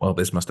 and well,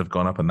 this must have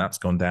gone up and that's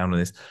gone down,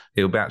 and this.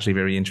 It'll be actually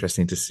very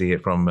interesting to see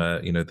it from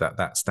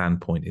that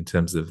standpoint in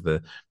terms of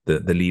the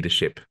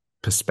leadership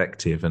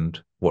perspective and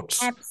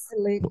what's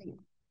Absolutely.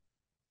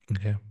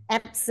 Yeah.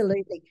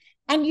 Absolutely.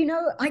 And,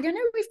 I don't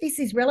know if this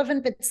is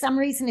relevant, but for some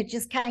reason it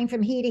just came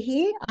from here to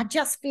here. I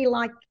just feel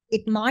like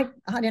it might,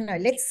 I don't know.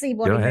 Let's see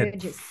what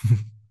emerges.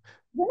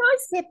 When I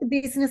set the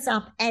business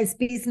up as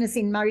Business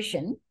in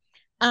Motion,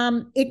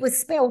 it was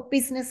spelled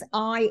Business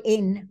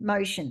in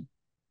Motion.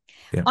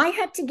 Yeah. I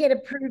had to get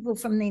approval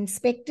from the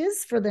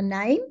inspectors for the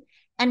name.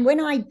 And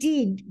when I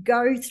did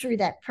go through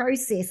that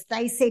process,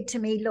 they said to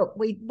me, look,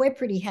 we're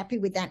pretty happy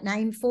with that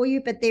name for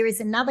you, but there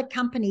is another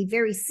company,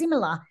 very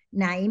similar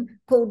name,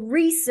 called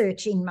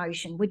Research in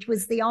Motion, which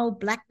was the old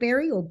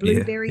BlackBerry or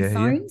Blueberry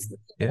phones.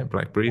 Yeah,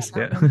 BlackBerries,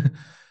 yeah.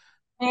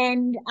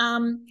 And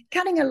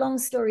cutting a long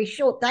story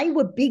short, they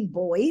were big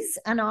boys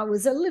and I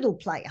was a little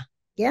player,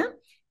 yeah?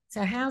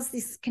 So how's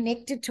this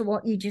connected to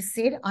what you just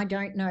said? I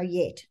don't know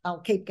yet. I'll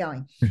keep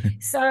going.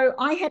 So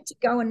I had to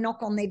go and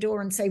knock on their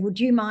door and say, would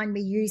you mind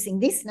me using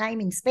this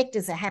name?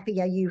 Inspectors are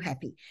happy. Are you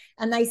happy?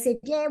 And they said,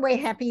 yeah, we're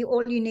happy.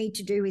 All you need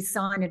to do is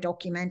sign a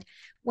document.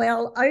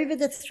 Well, over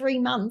the 3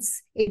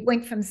 months, it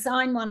went from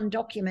sign one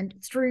document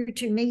through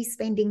to me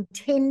spending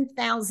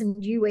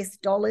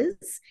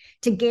 $10,000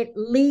 to get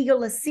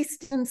legal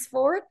assistance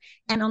for it.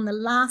 And on the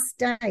last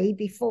day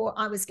before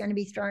I was going to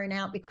be thrown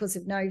out because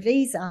of no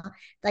visa,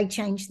 they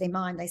changed their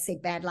mind. They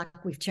said, bad luck,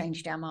 we've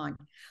changed our mind.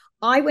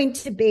 I went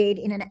to bed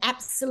in an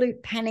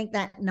absolute panic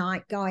that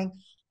night going,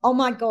 oh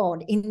my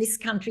God, in this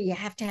country, you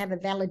have to have a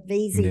valid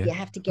visa. Yeah. You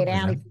have to get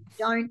out if you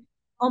don't.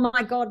 Oh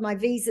my God, my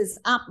visa's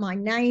up. My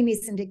name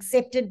isn't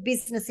accepted.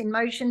 Business in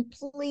Motion.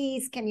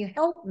 Please, can you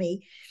help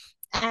me?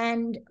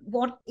 And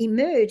what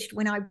emerged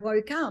when I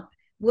woke up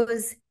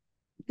was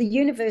the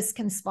universe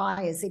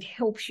conspires. It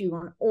helps you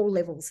on all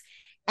levels.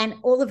 And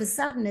all of a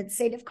sudden it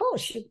said, of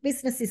course, your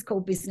business is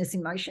called Business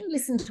in Motion.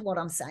 Listen to what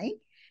I'm saying.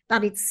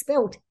 But it's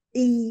spelled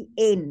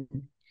E-N,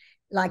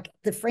 like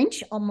the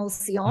French, en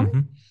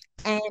motion.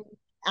 And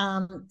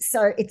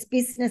so it's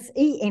Business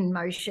in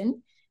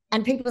Motion.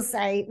 And people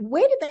say,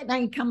 where did that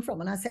name come from?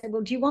 And I said,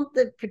 well, do you want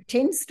the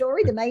pretend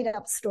story, the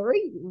made-up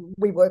story?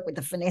 We work with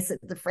the finesse of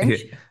the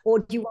French. Yeah. Or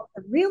do you want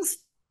the real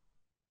story?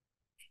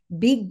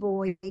 Big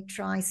boy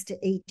tries to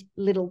eat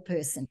little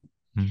person.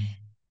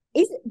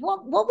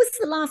 What was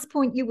the last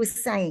point you were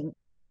saying?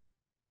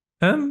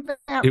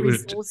 About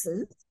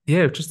resources.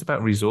 Just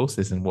about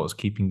resources and what's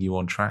keeping you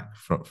on track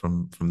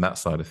from that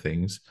side of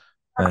things.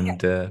 Okay. And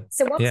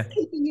so what's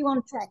keeping you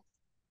on track?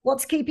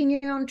 What's keeping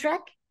you on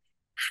track?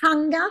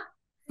 Hunger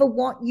for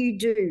what you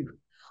do.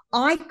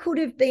 I could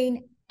have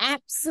been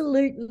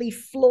absolutely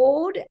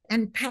flawed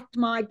and packed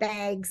my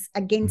bags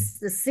against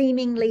the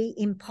seemingly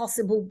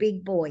impossible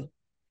big boy.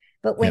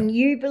 But when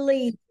you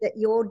believe that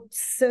you're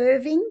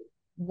serving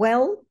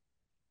well,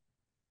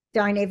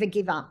 don't ever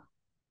give up,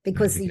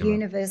 because the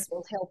universe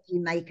will help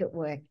you make it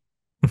work.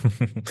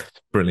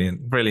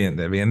 Brilliant,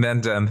 Debbie. And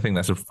then I think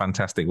that's a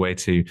fantastic way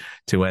to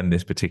end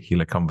this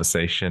particular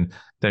conversation.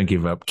 Don't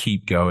give up,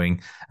 keep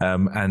going.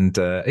 And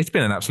it's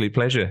been an absolute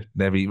pleasure,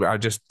 Debbie. I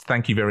just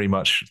thank you very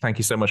much. Thank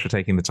you so much for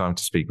taking the time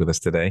to speak with us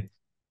today.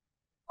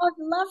 I've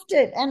loved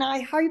it. And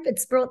I hope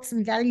it's brought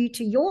some value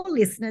to your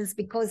listeners,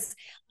 because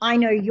I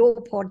know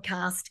your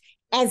podcast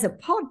as a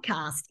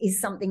podcast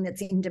is something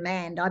that's in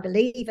demand, I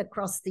believe,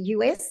 across the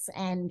US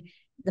and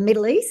the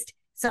Middle East.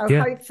 So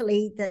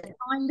hopefully that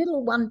my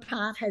little one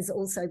part has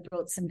also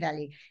brought some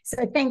value.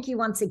 So thank you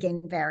once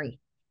again, Barry.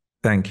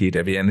 Thank you,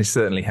 Debbie. And it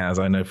certainly has.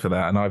 I know for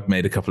that. And I've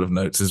made a couple of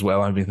notes as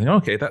well. I've been thinking,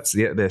 okay, that's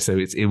there. So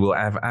it will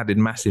have added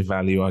massive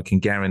value. I can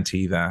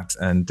guarantee that.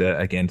 And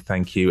again,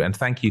 thank you. And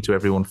thank you to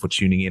everyone for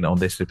tuning in on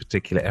this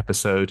particular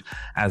episode.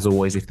 As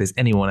always, if there's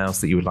anyone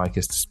else that you would like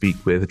us to speak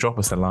with, drop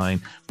us a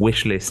line,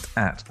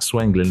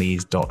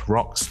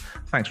 wishlist@swanglinese.rocks.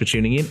 Thanks for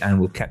tuning in, and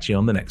we'll catch you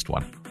on the next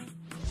one.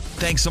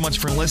 Thanks so much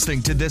for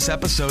listening to this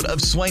episode of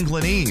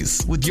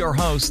Swanglinese with your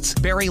hosts,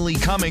 Barry Lee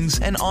Cummings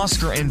and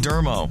Oscar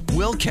Andermo.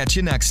 We'll catch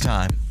you next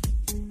time.